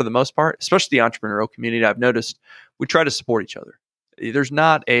that for the most part, especially the entrepreneurial community. I've noticed we try to support each other. There's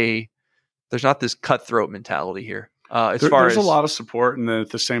not this cutthroat mentality here. There's a lot of support, and then at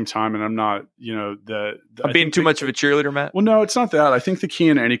the same time, and I'm not, I'm being too much of a cheerleader, Matt. Well, no, it's not that. I think the key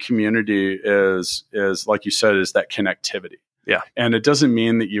in any community is like you said, is that connectivity. Yeah. And it doesn't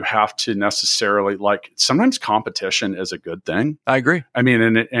mean that you have to necessarily, like, sometimes competition is a good thing. I agree.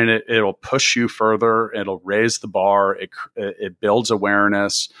 It'll push you further. It'll raise the bar. It builds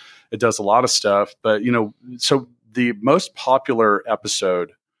awareness. It does a lot of stuff. But, so the most popular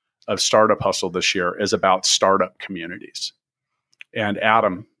episode of Startup Hustle this year is about startup communities. And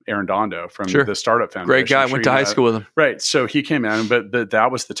Adam Arredondo from the Startup Foundation. Great guy. Went to high school with him. Right. So he came in, but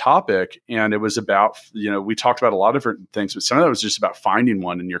that was the topic. And it was about, we talked about a lot of different things, but some of that was just about finding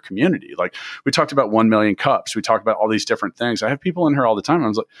one in your community. Like we talked about 1 million cups. We talked about all these different things. I have people in here all the time. And I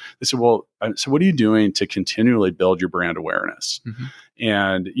was like, they said, well, so what are you doing to continually build your brand awareness? Mm-hmm.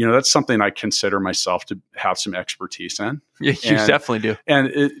 And, that's something I consider myself to have some expertise in. Yeah, you definitely do.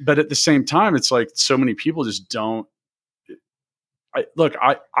 But at the same time, it's like so many people just don't.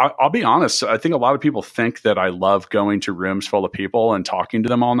 I'll be honest. I think a lot of people think that I love going to rooms full of people and talking to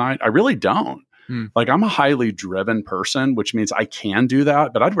them all night. I really don't. Like I'm a highly driven person, which means I can do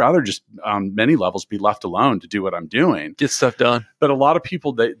that, but I'd rather just on many levels be left alone to do what I'm doing. Get stuff done. But a lot of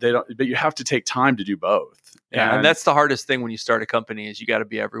people, they don't, but you have to take time to do both. Yeah, and that's the hardest thing when you start a company is you got to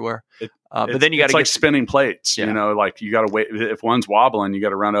be everywhere. But then you got to get spinning plates. Yeah. Like you got to wait. If one's wobbling, you got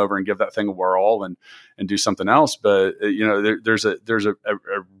to run over and give that thing a whirl and do something else. But there's a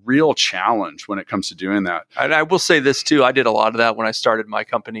real challenge when it comes to doing that. And I will say this too. I did a lot of that when I started my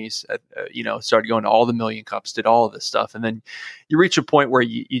companies. Started going to all the million cups, did all of this stuff, and then you reach a point where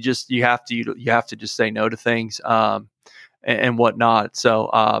you have to just say no to things. and whatnot. So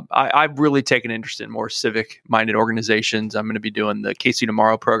I've really taken interest in more civic-minded organizations. I'm going to be doing the KC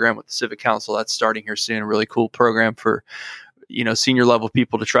Tomorrow program with the Civic Council. That's starting here soon. A really cool program for senior level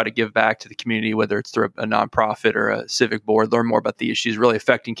people to try to give back to the community, whether it's through a nonprofit or a civic board, learn more about the issues really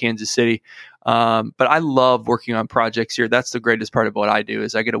affecting Kansas City. But I love working on projects here. That's the greatest part of what I do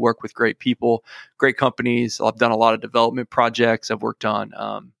is I get to work with great people, great companies. I've done a lot of development projects. I've worked on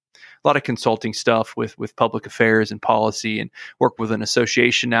a lot of consulting stuff with public affairs and policy, and work with an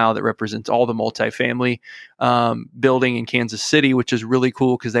association now that represents all the multifamily building in Kansas City, which is really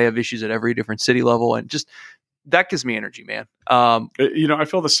cool because they have issues at every different city level. And just that gives me energy, man. I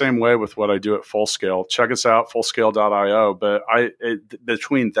feel the same way with what I do at Full Scale. Check us out, fullscale.io. But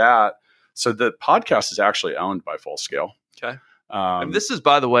between that, so the podcast is actually owned by Full Scale. Okay. And this is,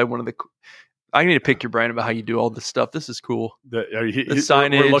 by the way, one of the. I need to pick your brain about how you do all this stuff. This is cool. The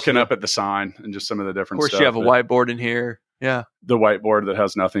signage. We're looking up at the sign and just some of the different stuff. Of course, you have a whiteboard in here. Yeah. The whiteboard that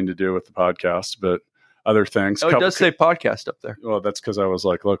has nothing to do with the podcast, but other things. Oh, it does say podcast up there. Well, that's because I was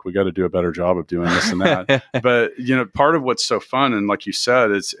like, look, we got to do a better job of doing this and that. But, part of what's so fun, and like you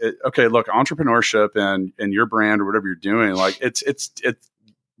said, is okay, look, entrepreneurship and your brand or whatever you're doing, like it's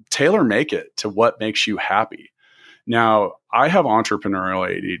tailor make it to what makes you happy. Now, I have entrepreneurial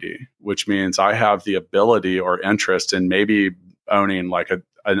ADD, which means I have the ability or interest in maybe owning like an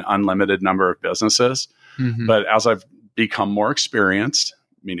unlimited number of businesses. Mm-hmm. But as I've become more experienced,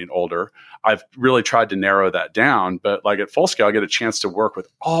 meaning older, I've really tried to narrow that down. But like at Full Scale, I get a chance to work with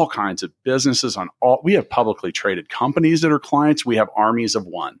all kinds of businesses we have publicly traded companies that are clients. We have armies of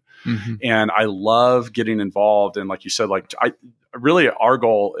one. Mm-hmm. And I love getting involved. And like you said, our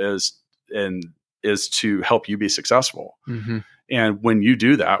goal is to help you be successful. Mm-hmm. And when you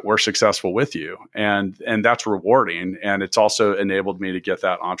do that, we're successful with you. And that's rewarding. And it's also enabled me to get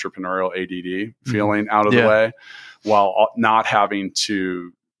that entrepreneurial ADD feeling out of the way while not having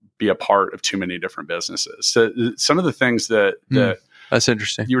to be a part of too many different businesses. So some of the things that that's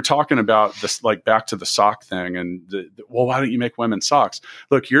interesting. You were talking about this, like back to the sock thing, and why don't you make women's socks?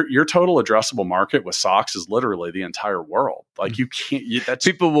 Look, your total addressable market with socks is literally the entire world. Like you can't.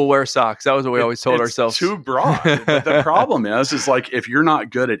 People will wear socks. That was what we always told ourselves. Too broad. But the problem is like if you're not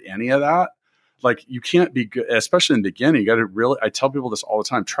good at any of that, like you can't be good, especially in the beginning. You got to really. I tell people this all the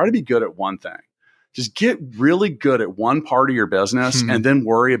time. Try to be good at one thing. Just get really good at one part of your business, and then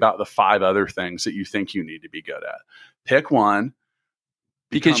worry about the 5 other things that you think you need to be good at. Pick one.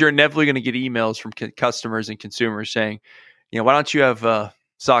 Because you're inevitably going to get emails from customers and consumers saying, why don't you have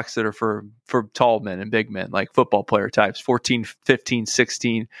socks that are for tall men and big men, like football player types, 14, 15,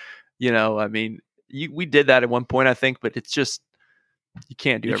 16. We did that at one point, I think, but it's just, you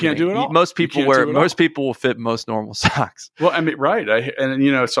can't do everything. You can't do it all. Most people will fit most normal socks. Well, I mean, right.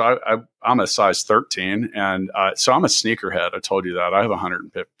 So I'm a size 13, and so I'm a sneakerhead. I told you that. I have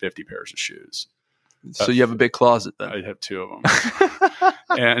 150 pairs of shoes. So you have a big closet then? I have 2 of them.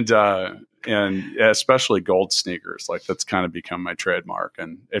 and especially gold sneakers. Like that's kind of become my trademark.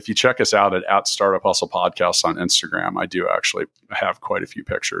 And if you check us out at Startup Hustle Podcast on Instagram, I do actually have quite a few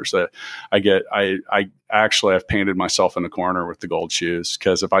pictures that I actually have painted myself in the corner with the gold shoes.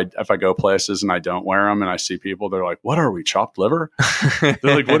 Cause if I go places and I don't wear them and I see people, they're like, what are we, chopped liver? They're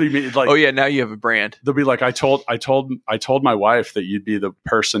like, what do you mean? Like, oh yeah. Now you have a brand. They'll be like, I told my wife that you'd be the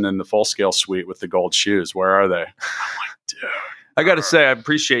person in the Full Scale suite with the gold shoes. Where are they? I'm like, dude. I got to say, I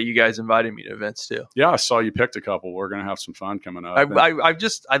appreciate you guys inviting me to events too. Yeah, I saw you picked a couple. We're going to have some fun coming up.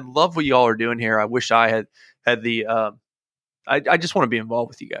 I love what y'all are doing here. I wish I had the. I just want to be involved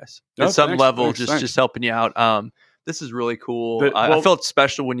with you guys at some level, just helping you out. This is really cool. I felt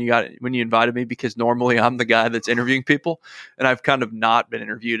special when you invited me because normally I'm the guy that's interviewing people, and I've kind of not been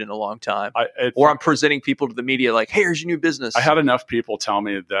interviewed in a long time. I'm presenting people to the media like, "Hey, here's your new business." I had enough people tell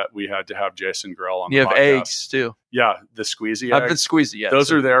me that we had to have Jason Grill on. You have eggs too. Yeah, the squeezy eggs. I've been squeezy. Yeah,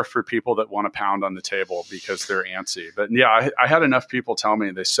 those are there for people that want to pound on the table because they're antsy. But yeah, I had enough people tell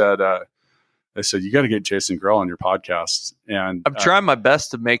me. They said you got to get Jason Grill on your podcast, and I'm trying my best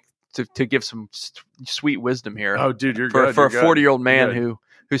to make. To give some sweet wisdom here. Oh, dude, you're for good. For a 40-year-old man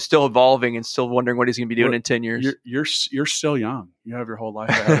who's still evolving and still wondering what he's going to be doing in 10 years. You're still young. You have your whole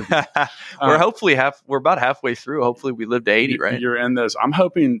life ahead of you. We're about halfway through. Hopefully, we live to 80. Right? You're in this. I'm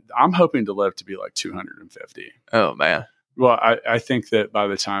hoping to live to be like 250. Oh man. Well, I think that by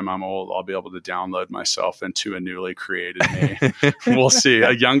the time I'm old, I'll be able to download myself into a newly created me. We'll see,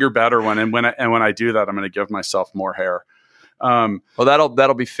 a younger, better one. And when I do that, I'm going to give myself more hair. Well,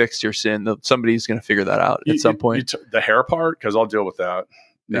 that'll be fixed here soon. Somebody's going to figure that out at some point. The hair part, because I'll deal with that.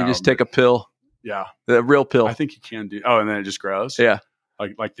 You just take a pill. Yeah, the real pill. I think you can do. Oh, and then it just grows. Yeah.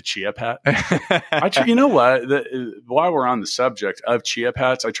 like the Chia Pet. You know what? While we're on the subject of Chia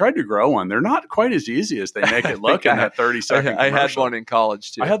Pets, I tried to grow one. They're not quite as easy as they make it look in that 30-second I had one in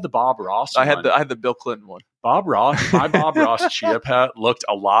college too. I had the Bob Ross one. I had the Bill Clinton one. My Bob Ross Chia Pet looked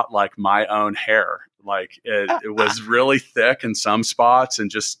a lot like my own hair. Like it was really thick in some spots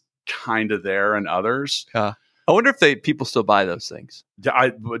and just kind of there in others. I wonder if people still buy those things.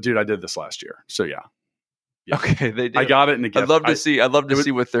 I did this last year. So yeah. Okay, they do. I got it in a gift. I'd love to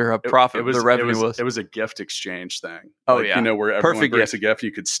see what their profit, their revenue was. It was a gift wexchange thing. Oh yeah, where everyone brings a gift,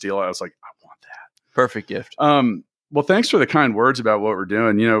 you could steal it. I was like, I want that. Perfect gift. Well, thanks for the kind words about what we're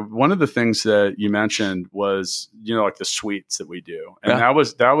doing. One of the things that you mentioned was, like the suites that we do, and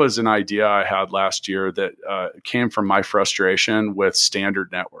that was an idea I had last year that came from my frustration with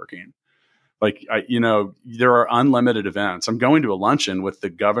standard networking. Like, there are unlimited events. I'm going to a luncheon with the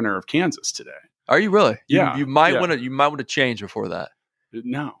governor of Kansas today. Are you really? Yeah. You might want to change before that.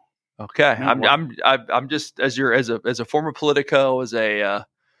 No. Okay. No, I'm just as a former Politico, as a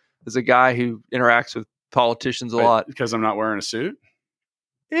guy who interacts with politicians a lot. Because I'm not wearing a suit?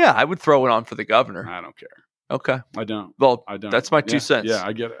 Yeah, I would throw it on for the governor. I don't care. Okay. I don't. Well, I don't. That's my 2 cents. Yeah,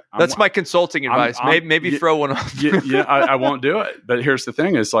 I get it. That's my consulting advice. Maybe throw one on. I won't do it. But here's the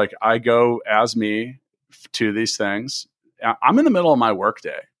thing is, like, I go as me to these things. I'm in the middle of my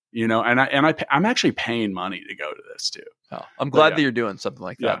workday, and I'm actually paying money to go to this too. Oh, I'm glad that you're doing something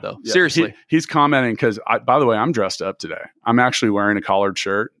like that, though. Yeah. Seriously. He's commenting because, by the way, I'm dressed up today. I'm actually wearing a collared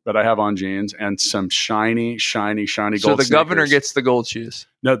shirt, but I have on jeans and some shiny gold So the governor sneakers. Gets the gold shoes.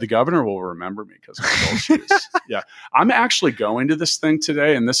 No, the governor will remember me because of my gold shoes. Yeah. I'm actually going to this thing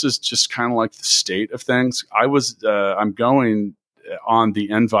today, and this is just kind of like the state of things. I'm going on the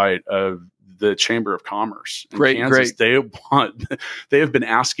invite of the Chamber of Commerce in Kansas. They have been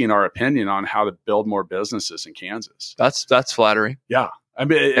asking our opinion on how to build more businesses in Kansas. That's flattering. Yeah. I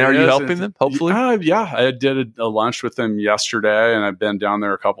mean, and are you helping them? Hopefully. Yeah. I did a lunch with them yesterday, and I've been down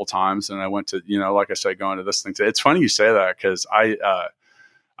there a couple times, and I went to, like I said, going to this thing today. It's funny you say that because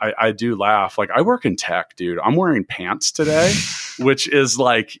I do laugh. Like, I work in tech, dude. I'm wearing pants today, which is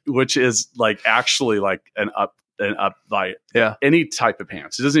like actually like an up like any type of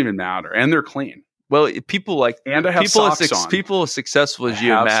pants. It doesn't even matter, and they're clean. Well, people I have socks on. People as successful as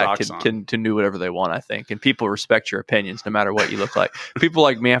you and Matt can do whatever they want, I think, and people respect your opinions no matter what you look like. People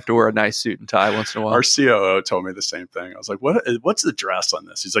like me have to wear a nice suit and tie once in a while. Our COO told me the same thing. I was like, what's the dress on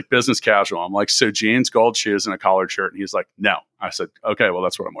this? He's like, business casual. I'm like, so jeans, gold shoes, and a collared shirt. And he's like, no. I said, okay, well,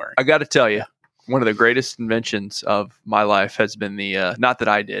 that's what I'm wearing. I got to tell you, one of the greatest inventions of my life has been the not that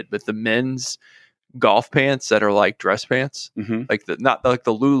I did, but the men's golf pants that are like dress pants, like not like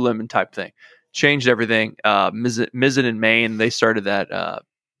the Lululemon type thing. Changed everything. Mizzen and Maine, they started that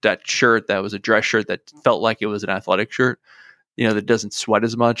shirt that was a dress shirt that felt like it was an athletic shirt. That doesn't sweat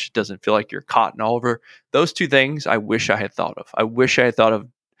as much. Doesn't feel like you're cotton all over. Those two things I wish I had thought of. I wish I had thought of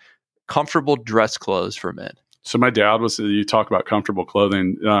comfortable dress clothes for men. So my dad you talk about comfortable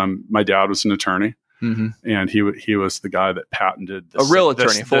clothing. My dad was an attorney. And he was the guy that patented a real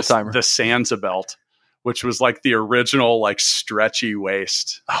attorney, full timer, the Sansa belt, which was like the original like stretchy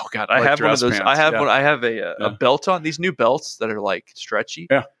waist. Oh God, I have one of those. Pants. I have one. I have a belt on. These new belts that are like stretchy.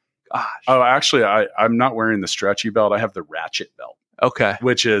 Yeah. Gosh. Oh, actually, I'm not wearing the stretchy belt. I have the ratchet belt. Okay.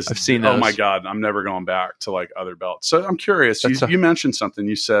 Which is, I've seen those. Oh my God, I'm never going back to like other belts. So I'm curious. You mentioned something.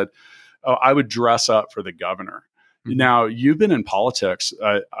 You said, "Oh, I would dress up for the governor." Now, you've been in politics.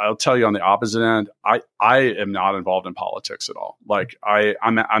 I'll tell you on the opposite end, I am not involved in politics at all. Like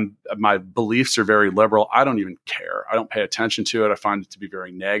I'm my beliefs are very liberal. I don't even care. I don't pay attention to it. I find it to be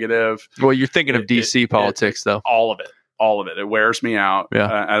very negative. Well, you're thinking of DC politics though. All of it. It wears me out.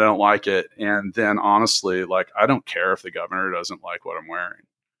 Yeah. I don't like it. And then honestly, like, I don't care if the governor doesn't like what I'm wearing.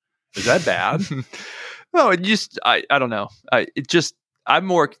 Is that bad? No, I don't know. I'm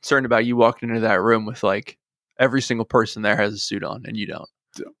more concerned about you walking into that room with like, every single person there has a suit on, and you don't.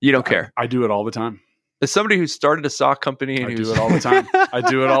 You don't care. I do it all the time. As somebody who started a sock company, I do it all the time. I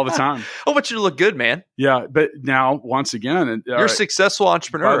do it all the time. Oh, but you look good, man. Yeah, but now once again, you're a successful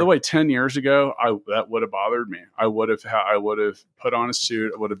entrepreneur. By the way, 10 years ago, that would have bothered me. I would have put on a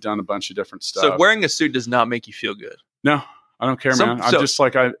suit. I would have done a bunch of different stuff. So wearing a suit does not make you feel good. No, I don't care, man. I'm just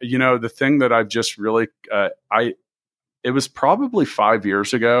like the thing that I've just really it was probably 5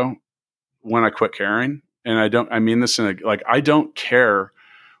 years ago when I quit caring. And I mean this I don't care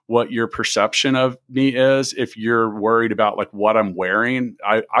what your perception of me is. If you're worried about like what I'm wearing,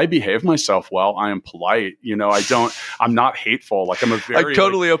 I behave myself well. I am polite. I'm not hateful. Like I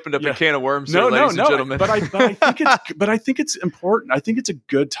totally opened up a can of worms. No, ladies and gentlemen. But I think it's important. I think it's a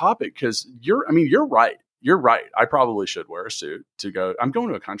good topic because you're right. you're right. I probably should wear a suit to go. I'm going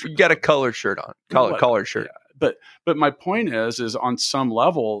to a country. You got a colored shirt on, collared shirt. Yeah. But my point is on some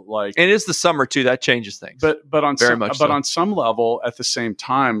level, like, and it is the summer too. That changes things. But on very some, much. But so. on some level, at the same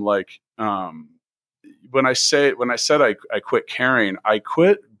time, like, when I said I quit caring, I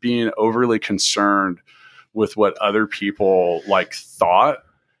quit being overly concerned with what other people like thought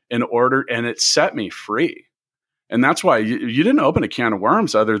and it set me free. And that's why you didn't open a can of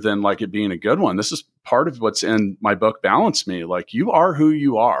worms other than like it being a good one. This is part of what's in my book, Balance Me. Like, you are who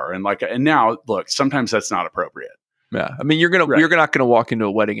you are. And now look, sometimes that's not appropriate. Yeah. I mean, you're not gonna walk into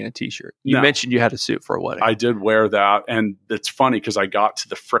a wedding in a t-shirt. You mentioned you had a suit for a wedding. I did wear that. And it's funny because I got to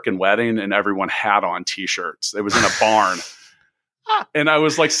the frickin' wedding and everyone had on t-shirts. It was in a barn. And I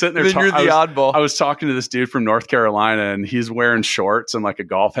was like sitting there. Then you're the oddball. I was talking to this dude from North Carolina, and he's wearing shorts and like a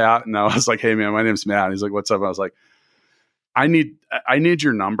golf hat. And I was like, "Hey man, my name's Matt." And he's like, "What's up?" I was like, I need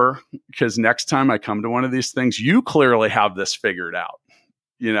your number, because next time I come to one of these things, you clearly have this figured out."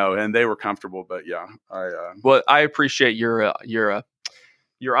 And they were comfortable. But yeah, well, I appreciate your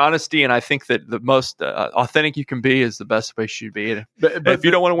honesty, and I think that the most authentic you can be is the best place you should be. But if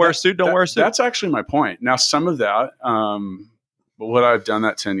you don't want to wear a suit, don't wear a suit. That's actually my point. Now, some of that. But would I have done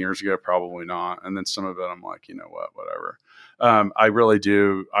that 10 years ago? Probably not. And then some of it, I'm like, you know what, whatever. I really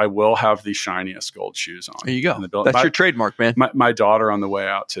do. I will have the shiniest gold shoes on. There you go. That's your trademark, man. My daughter on the way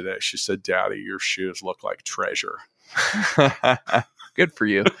out today, she said, "Daddy, your shoes look like treasure." Good for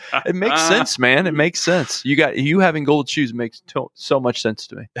you. It makes sense, man. It makes sense. You having gold shoes makes so much sense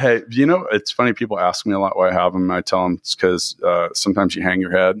to me. Hey, it's funny. People ask me a lot why I have them. I tell them it's because sometimes you hang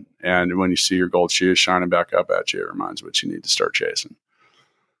your head, and when you see your gold shoes shining back up at you, it reminds you what you need to start chasing.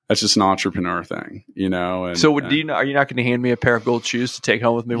 That's just an entrepreneur thing, And, so, are you not going to hand me a pair of gold shoes to take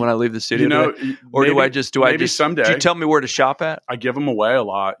home with me when I leave the studio? Or maybe, do I just someday? Do you tell me where to shop at? I give them away a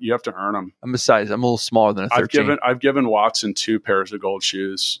lot. You have to earn them. I'm a little smaller than a 13. I've given Watson 2 pairs of gold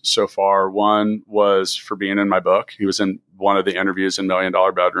shoes so far. One was for being in my book. He was in one of the interviews in $1 Million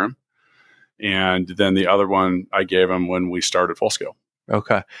Bedroom, and then the other one I gave him when we started Full Scale.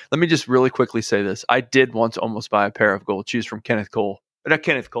 Okay, let me just really quickly say this: I did once almost buy a pair of gold shoes from Kenneth Cole. Not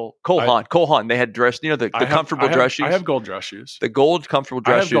Kenneth Cole. Cole Haan. They had dress, the comfortable dress shoes. I have gold dress shoes. The gold comfortable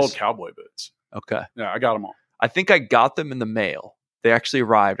dress shoes. I have gold cowboy boots. Okay. Yeah, I got them all. I think I got them in the mail. They actually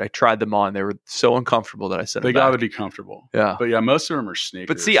arrived. I tried them on. They were so uncomfortable that I sent them back. They got to be comfortable. Yeah. But yeah, most of them are sneakers.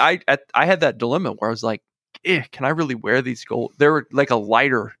 But see, I had that dilemma where I was like, can I really wear these gold? They were like a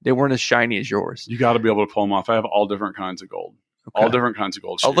lighter. They weren't as shiny as yours. You got to be able to pull them off. I have all different kinds of gold. Okay. All different kinds of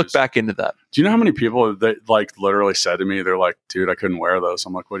gold shoes. I'll look back into that. Do you know how many people that like literally said to me, they're like, "Dude, I couldn't wear those."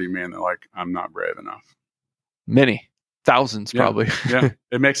 I'm like, "What do you mean?" They're like, "I'm not brave enough." Many. Thousands, probably. Yeah,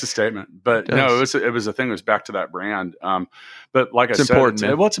 it makes a statement. But no, it was a thing. It was back to that brand. But like I said, important,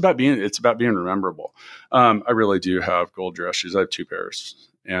 it's about being memorable. I really do have gold dress shoes. I have 2 pairs,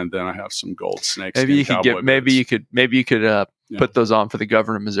 and then I have some gold snakes. Maybe you could put those on for the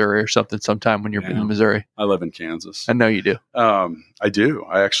governor of Missouri or something sometime when you're in Missouri. I live in Kansas. I know you do. I do.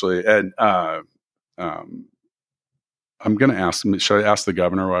 I actually, and I'm going to ask him. Should I ask the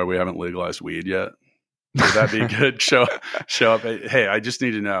governor why we haven't legalized weed yet? Would that be good? Show up. Hey, I just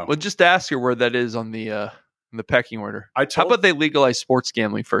need to know. Well, just ask her where that is on the pecking order. How about they legalize sports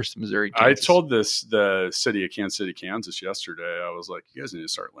gambling first in Missouri? Kansas? I told the city of Kansas City, Kansas yesterday. I was like, you guys need to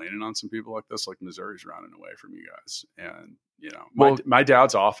start leaning on some people like this. Like Missouri's running away from you guys. And my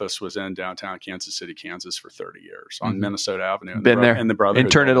dad's office was in downtown Kansas City, Kansas for 30 years on Minnesota Avenue. Been there. And the Brotherhood.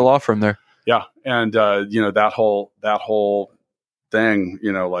 Interned at a law firm there. Yeah. And, that whole thing,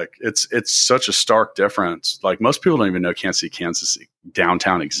 like it's such a stark difference. Like most people don't even know Kansas City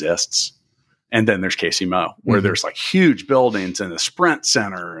downtown exists. And then there's Casey Mo, where there's like huge buildings and a Sprint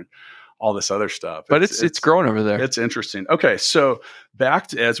Center and all this other stuff. But it's growing over there. It's interesting. Okay, so back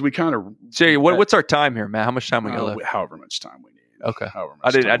to as we kind of. Jay, what's our time here, Matt? How much time we got left? However much time we need. Okay.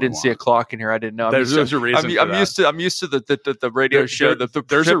 I didn't see a clock in here. I didn't know. There's a reason. I'm used to the radio show.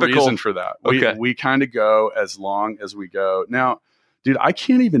 There's a reason for that. We kind of go as long as we go. Now, dude,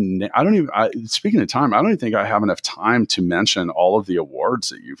 speaking of time, I don't even think I have enough time to mention all of the awards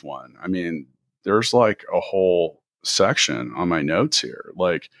that you've won. I mean, there's like a whole section on my notes here.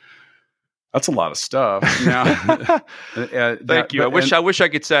 Like, that's a lot of stuff. Now, thank you. I wish I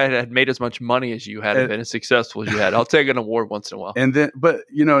could say I had made as much money as you had and been as successful as you had. I'll take an award once in a while. And then, but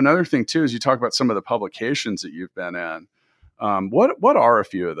another thing too is you talk about some of the publications that you've been in. What are a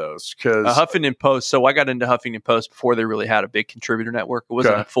few of those? Because Huffington Post. So I got into Huffington Post before they really had a big contributor network. It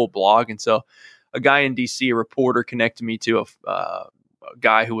wasn't a full blog, and so a guy in DC, a reporter, connected me to a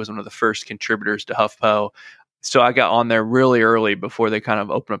guy who was one of the first contributors to HuffPo. So I got on there really early before they kind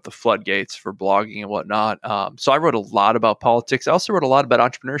of opened up the floodgates for blogging and whatnot. So I wrote a lot about politics. I also wrote a lot about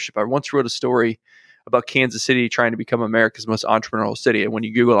entrepreneurship. I once wrote a story about Kansas City trying to become America's most entrepreneurial city. And when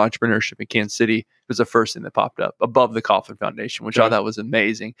you Google entrepreneurship in Kansas City, it was the first thing that popped up above the Kauffman Foundation, which I thought was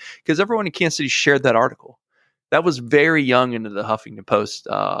amazing because everyone in Kansas City shared that article. That was very young into the Huffington Post,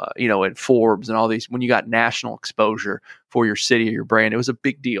 and Forbes and all these. When you got national exposure for your city or your brand, it was a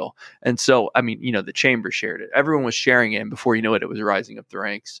big deal. And so, the Chamber shared it. Everyone was sharing it, and before you know it, it was rising up the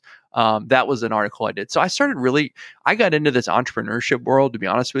ranks. That was an article I did. So I got into this entrepreneurship world, to be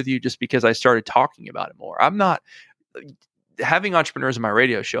honest with you, just because I started talking about it more. I'm not having entrepreneurs in my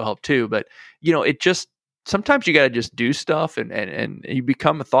radio show helped too, but sometimes you got to just do stuff and you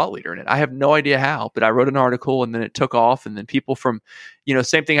become a thought leader in it. I have no idea how, but I wrote an article and then it took off. And then people from,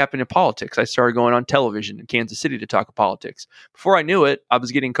 same thing happened in politics. I started going on television in Kansas City to talk politics. Before I knew it, I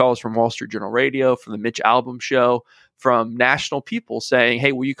was getting calls from Wall Street Journal Radio, from the Mitch Albom show, from national people saying,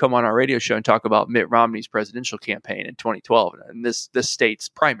 hey, will you come on our radio show and talk about Mitt Romney's presidential campaign in 2012 and this state's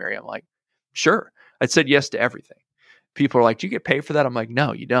primary? I'm like, sure. I said yes to everything. People are like, do you get paid for that? I'm like,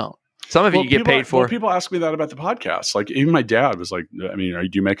 no, you don't. Some of it you get paid for. Well, people ask me that about the podcast. Like even my dad was like, do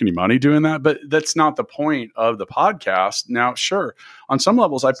you make any money doing that? But that's not the point of the podcast. Now, sure, on some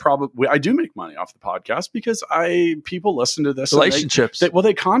levels, I do make money off the podcast because people listen to this. Relationships.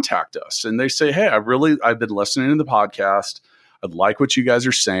 They contact us and they say, hey, I've been listening to the podcast. I'd like what you guys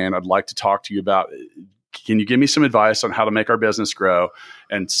are saying. I'd like to talk to you about it. Can you give me some advice on how to make our business grow?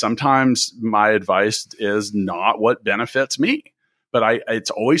 And sometimes my advice is not what benefits me. But it's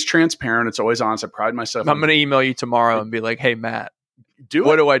always transparent. It's always honest. I pride myself. I'm going to email you tomorrow and be like, hey, Matt,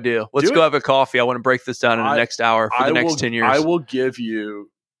 what do I do? Let's go have a coffee. I want to break this down in the next hour for the next 10 years. I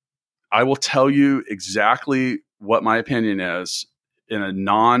will tell you exactly what my opinion is in a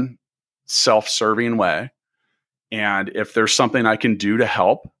non-self-serving way. And if there's something I can do to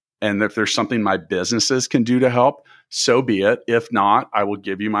help, and if there's something my businesses can do to help, so be it. If not, I will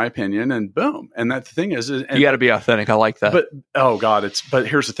give you my opinion and boom. And that the thing is, you got to be authentic. I like that. But but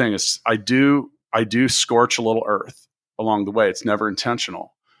here's the thing is I do scorch a little earth along the way. It's never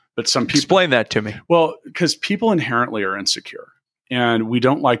intentional, but some people explain that to me. Well, because people inherently are insecure and we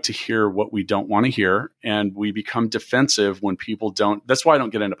don't like to hear what we don't want to hear. And we become defensive when people don't. That's why I don't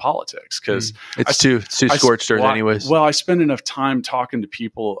get into politics because it's too scorched earth anyways. Well, I spend enough time talking to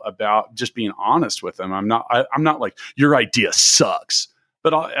people about just being honest with them. I'm not like your idea sucks,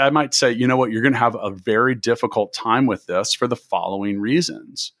 but I might say, you know what, you're going to have a very difficult time with this for the following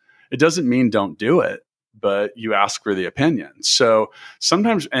reasons. It doesn't mean don't do it, but you ask for the opinion. So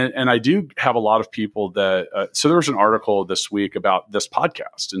sometimes, and I do have a lot of people that, so there was an article this week about this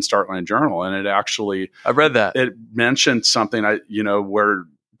podcast in Startland Journal, and it actually, I read that. It mentioned something we're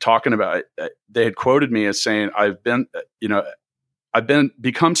talking about. They had quoted me as saying, I've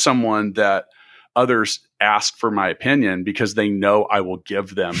become someone that others ask for my opinion because they know I will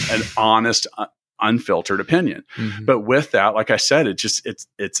give them an honest, unfiltered opinion. Mm-hmm. But with that, like I said,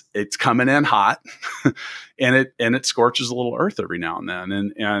 it's coming in hot and it scorches a little earth every now and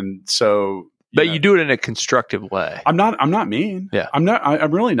then. And so, but you do it in a constructive way. I'm not mean. Yeah.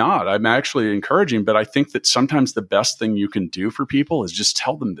 I'm really not. I'm actually encouraging, but I think that sometimes the best thing you can do for people is just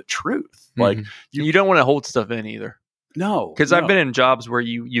tell them the truth. Mm-hmm. Like you don't want to hold stuff in either. No, because I've been in jobs where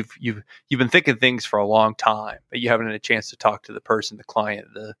you've been thinking things for a long time, but you haven't had a chance to talk to the person, the client,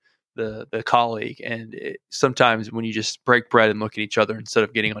 the colleague. And sometimes when you just break bread and look at each other instead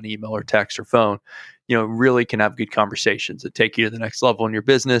of getting on email or text or phone, really can have good conversations that take you to the next level in your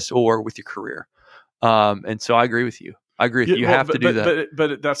business or with your career. And so I agree with you. You have to do that.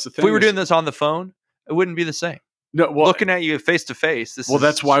 But that's the thing. If we were doing this on the phone, it wouldn't be the same. No, well, looking at you face to face.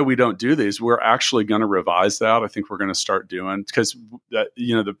 That's why we don't do these. We're actually going to revise that. I think we're going to start doing because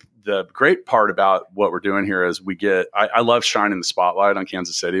the great part about what we're doing here is I love shining the spotlight on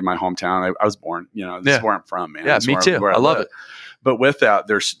Kansas City, my hometown. I was born. This is where I'm from, man. Yeah, me too. I love it. But with that,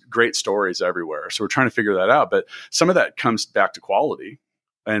 there's great stories everywhere. So we're trying to figure that out. But some of that comes back to quality.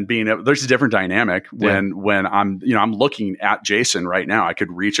 And there's a different dynamic when I'm looking at Jason right now. I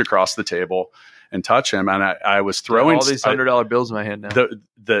could reach across the table and touch him, and I was throwing all these $100 bills in my hand now.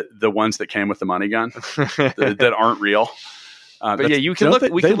 The ones that came with the money gun that aren't real. But yeah, you can look.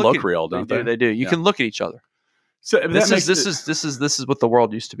 They look real, don't they? They do. You can look at each other. So this is what the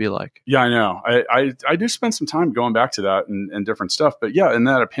world used to be like. Yeah, I know. I do spend some time going back to that and different stuff. But yeah, in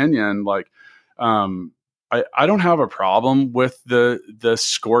that opinion, like, I don't have a problem with the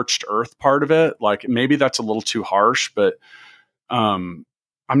scorched earth part of it. Like maybe that's a little too harsh, but I'm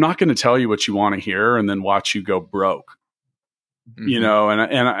not going to tell you what you want to hear and then watch you go broke. you know,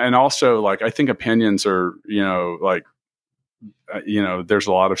 and also like, I think opinions are, you know, like, you know, there's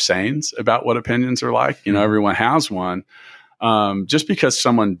a lot of sayings about what opinions are like, you know, everyone has one. Just because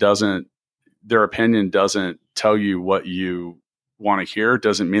someone their opinion doesn't tell you what you want to hear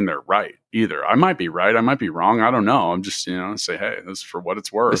doesn't mean they're right either. I might be right. I might be wrong. I don't know. I'm just, you know, say, hey, this is for what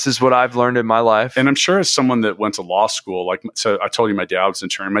it's worth. This is what I've learned in my life. And I'm sure as someone that went to law school, like, so I told you my dad was an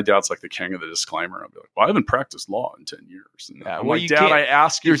attorney. My dad's like the king of the disclaimer. I'll be like, well, I haven't practiced law in 10 years. And I'm like, Dad, I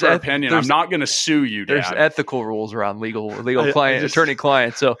ask you for opinion. I'm not going to sue you, Dad. There's ethical rules around legal client,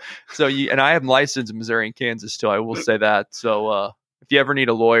 attorney-client. So and I am licensed in Missouri and Kansas too. I will say that. So if you ever need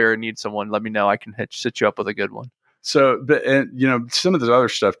a lawyer and need someone, let me know. I can set you up with a good one. So, but, and, you know, some of this other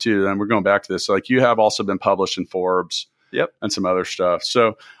stuff too, and we're going back to this, like you have also been published in Forbes and some other stuff.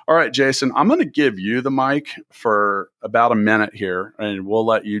 So, all right, Jason, I'm going to give you the mic for about a minute here, and we'll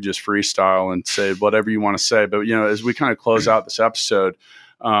let you just freestyle and say whatever you want to say. But, you know, as we kind of close out this episode,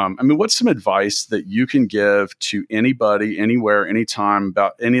 I mean, what's some advice that you can give to anybody, anywhere, anytime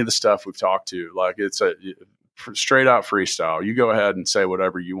about any of the stuff we've talked to? Like, it's a straight out freestyle. You go ahead and say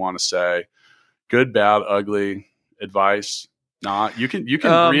whatever you want to say. Good, bad, ugly advice. Not you can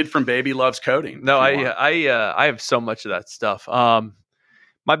read from Baby Loves Coding. No, I have so much of that stuff.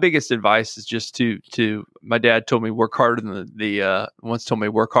 My biggest advice is just to my dad told me work harder than once told me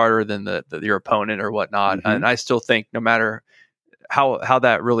work harder than your opponent or whatnot. Mm-hmm. And I still think no matter how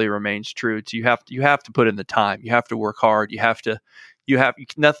that really remains true, it's you have to put in the time. You have to work hard.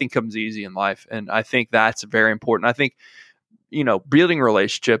 Nothing comes easy in life. And I think that's very important. I think, you know, building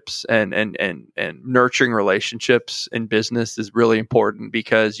relationships and nurturing relationships in business is really important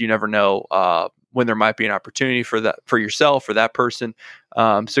because you never know when there might be an opportunity for yourself or that person.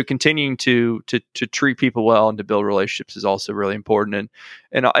 So continuing to treat people well and to build relationships is also really important.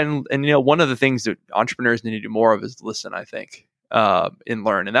 And you know, one of the things that entrepreneurs need to do more of is listen, I think, and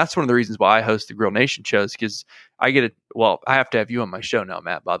learn. And that's one of the reasons why I host the Grill Nation shows, because I get it. Well, I have to have you on my show now,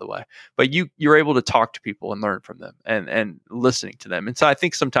 Matt, by the way, but you're able to talk to people and learn from them and listening to them. And so I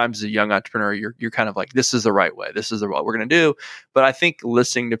think sometimes as a young entrepreneur, you're kind of like, this is the right way. This is what we're going to do. But I think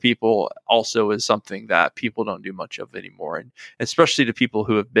listening to people also is something that people don't do much of anymore. And especially to people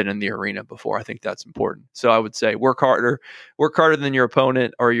who have been in the arena before, I think that's important. So I would say work harder than your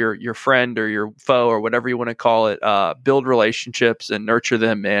opponent or your friend or your foe or whatever you want to call it. Build relationships and nurture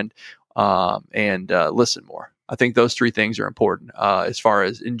them and listen more. I think those three things are important as far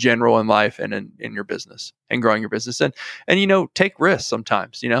as in general in life and in your business and growing your business. And you know, take risks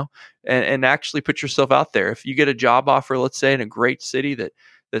sometimes, you know, and actually put yourself out there. If you get a job offer, let's say in a great city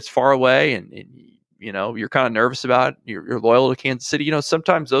that's far away and you know, you're kind of nervous about it, you're loyal to Kansas City, you know,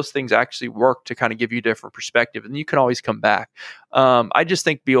 sometimes those things actually work to kind of give you a different perspective and you can always come back. I just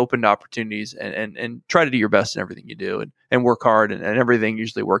think be open to opportunities and try to do your best in everything you do and work hard and everything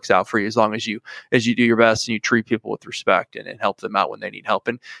usually works out for you as long as you do your best and you treat people with respect and help them out when they need help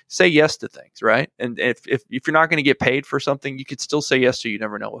and say yes to things, right? And if you're not going to get paid for something, you could still say yes to it. You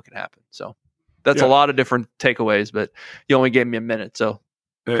never know what can happen. So that's a lot of different takeaways, but you only gave me a minute, so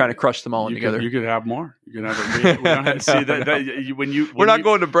kind of crush them all together. You could have more. You could have. We don't have to see that. We're not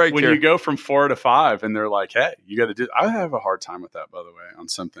going to break when here. You go from 4 to 5, and they're like, "Hey, you got to do." I have a hard time with that, by the way, on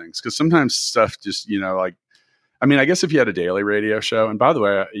some things because sometimes stuff just, you know, like. I mean, I guess if you had a daily radio show, and by the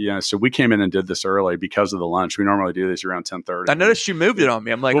way, you know, so we came in and did this early because of the lunch. We normally do this around 10:30. I noticed you moved it on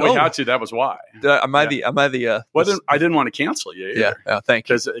me. I'm like, we had to. That was why. I didn't want to cancel you either. Yeah, thank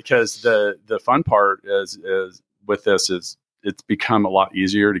you. Because the fun part is with this is it's become a lot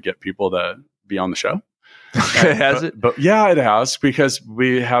easier to get people to be on the show. Has it? But yeah, it has, because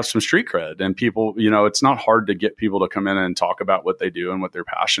we have some street cred and people, you know, it's not hard to get people to come in and talk about what they do and what they're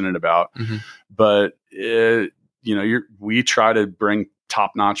passionate about. Mm-hmm. But you know, we try to bring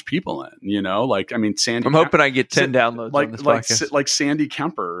top-notch people in, you know, like, I mean, Sandy. I'm hoping I get 10 downloads on this podcast. Like Sandy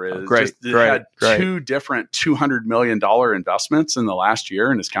Kemper is great. Had two different $200 million investments in the last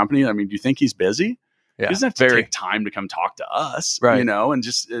year in his company. I mean, do you think he's busy? Yeah, he doesn't have to take time to come talk to us, right? You know, and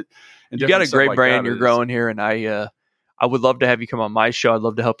just you got a great brand you're growing here, and I would love to have you come on my show. I'd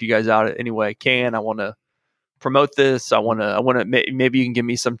love to help you guys out any way I can. I want to promote this. I want to. Maybe you can give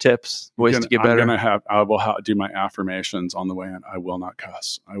me some tips, ways to get better. I will do my affirmations on the way in. I will not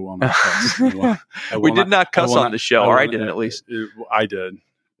cuss. I will not cuss. We did not cuss on the show, or I didn't at least. I did.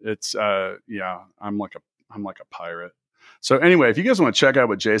 It's I'm like a pirate. So anyway, if you guys want to check out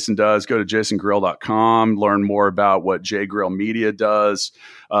what Jason does, go to jasongrill.com, learn more about what J Grill Media does.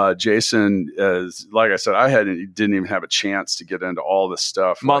 Jason is, like I said, didn't even have a chance to get into all this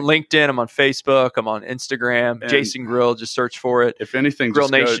stuff. I'm on LinkedIn, I'm on Facebook, I'm on Instagram, Jason Grill, just search for it. If anything,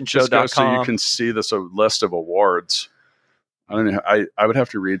 grillnationshow.com. so you can see this list of awards. I don't know. I would have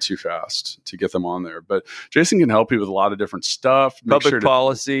to read too fast to get them on there. But Jason can help you with a lot of different stuff. Public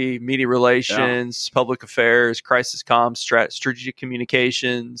policy, media relations, public affairs, crisis comms, strategic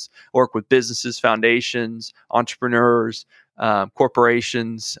communications, work with businesses, foundations, entrepreneurs,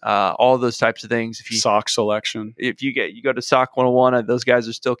 corporations, all those types of things. If you SOC selection, if you go to SOC 101, those guys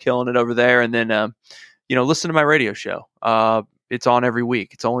are still killing it over there. And then, listen to my radio show. It's on every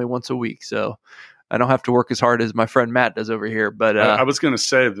week. It's only once a week. So I don't have to work as hard as my friend Matt does over here. But I was going to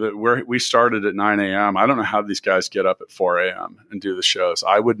say that we started at 9 a.m. I don't know how these guys get up at 4 a.m. and do the shows.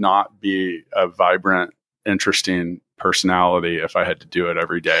 I would not be a vibrant, interesting personality if I had to do it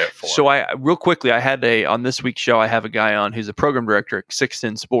every day at 4. So real quickly, I had on this week's show, I have a guy on who's a program director at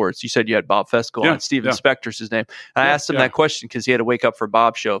 610 Sports. You said you had Bob Feskel on. Steven Spector's his name. And I asked him that question because he had to wake up for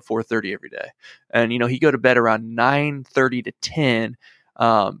Bob's show at 4:30 every day. And, he go to bed around 9:30 to 10.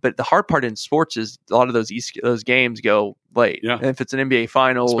 But the hard part in sports is a lot of those games go late. Yeah. And if it's an NBA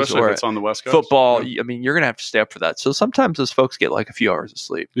Finals, especially or if it's on the West Coast, football, you're going to have to stay up for that. So sometimes those folks get like a few hours of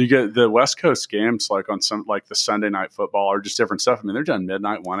sleep. You get the West Coast games, like on the Sunday night football, or just different stuff. I mean, they're done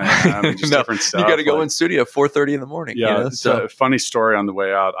midnight, 1 a.m. and just different stuff. You got to go in studio 4:30 in the morning. Yeah. So a funny story on the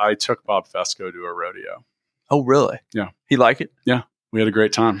way out. I took Bob Fesco to a rodeo. Oh, really? Yeah. He liked it? Yeah. We had a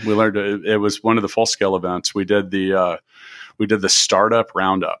great time. We learned it was one of the full scale events. We did the startup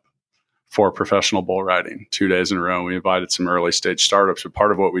roundup for professional bull riding 2 days in a row. We invited some early stage startups, but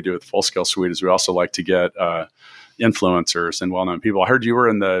part of what we do with Full Scale Suite is we also like to get influencers and well-known people. I heard you were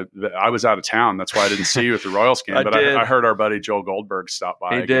I was out of town. That's why I didn't see you at the Royals game, but I heard our buddy Joel Goldberg stop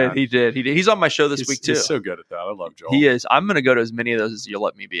by. He did. He's on my show this week too. He's so good at that. I love Joel. He is. I'm going to go to as many of those as you'll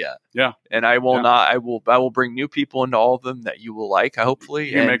let me be at. Yeah. And I will bring new people into all of them that you will like, hopefully.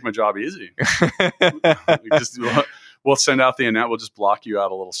 You can make my job easy. We'll send out the announcement. We'll just block you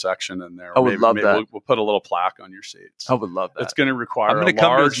out a little section in there. I would love that. We'll put a little plaque on your seats. I would love that. It's going to require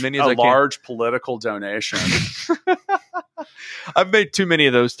a large political donation. I've made too many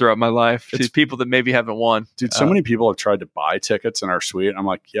of those throughout my life to people that maybe haven't won. Dude, so many people have tried to buy tickets in our suite. I'm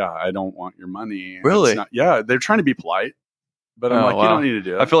like, yeah, I don't want your money. Really? They're trying to be polite, but I'm you don't need to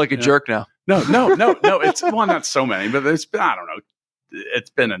do it. I feel like a jerk now. No. It's not so many, but there's been, I don't know. It's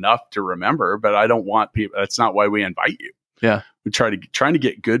been enough to remember, but I don't want people. That's not why we invite you. Yeah. We trying to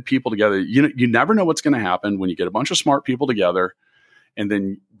get good people together. You never know what's going to happen when you get a bunch of smart people together. And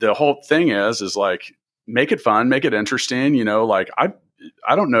then the whole thing is like, make it fun, make it interesting.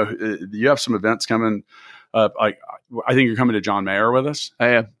 I don't know. You have some events coming up. I think you're coming to John Mayer with us. I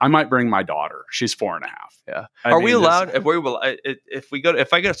am. I might bring my daughter. She's 4.5. Yeah. Are we allowed?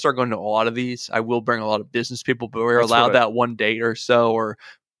 If I got to start going to a lot of these, I will bring a lot of business people, but we're allowed that one date or so, or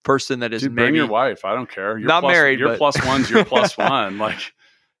person that is bring your wife. I don't care. You're not married. You're plus one's your plus one.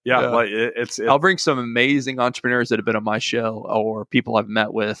 I'll bring some amazing entrepreneurs that have been on my show or people I've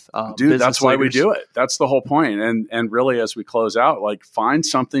met with. That's why we do it. That's the whole point. And really, as we close out, find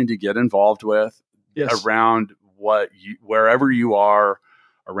something to get involved with around wherever you are,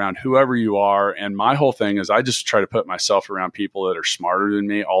 around whoever you are. And my whole thing is I just try to put myself around people that are smarter than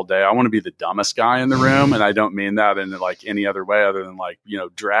me all day. I want to be the dumbest guy in the room. And I don't mean that in any other way other than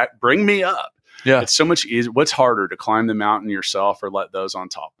bring me up. Yeah. It's so much easier. What's harder, to climb the mountain yourself or let those on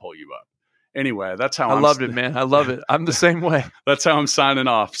top pull you up? Anyway, that's how I loved it, man. I love it. I'm the same way. That's how I'm signing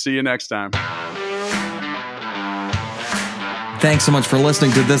off. See you next time. Thanks so much for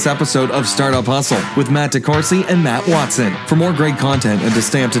listening to this episode of Startup Hustle with Matt DeCoursey and Matt Watson. For more great content and to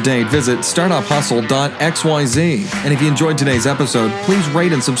stay up to date, visit startuphustle.xyz. And if you enjoyed today's episode, please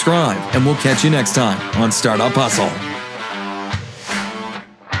rate and subscribe, and we'll catch you next time on Startup Hustle.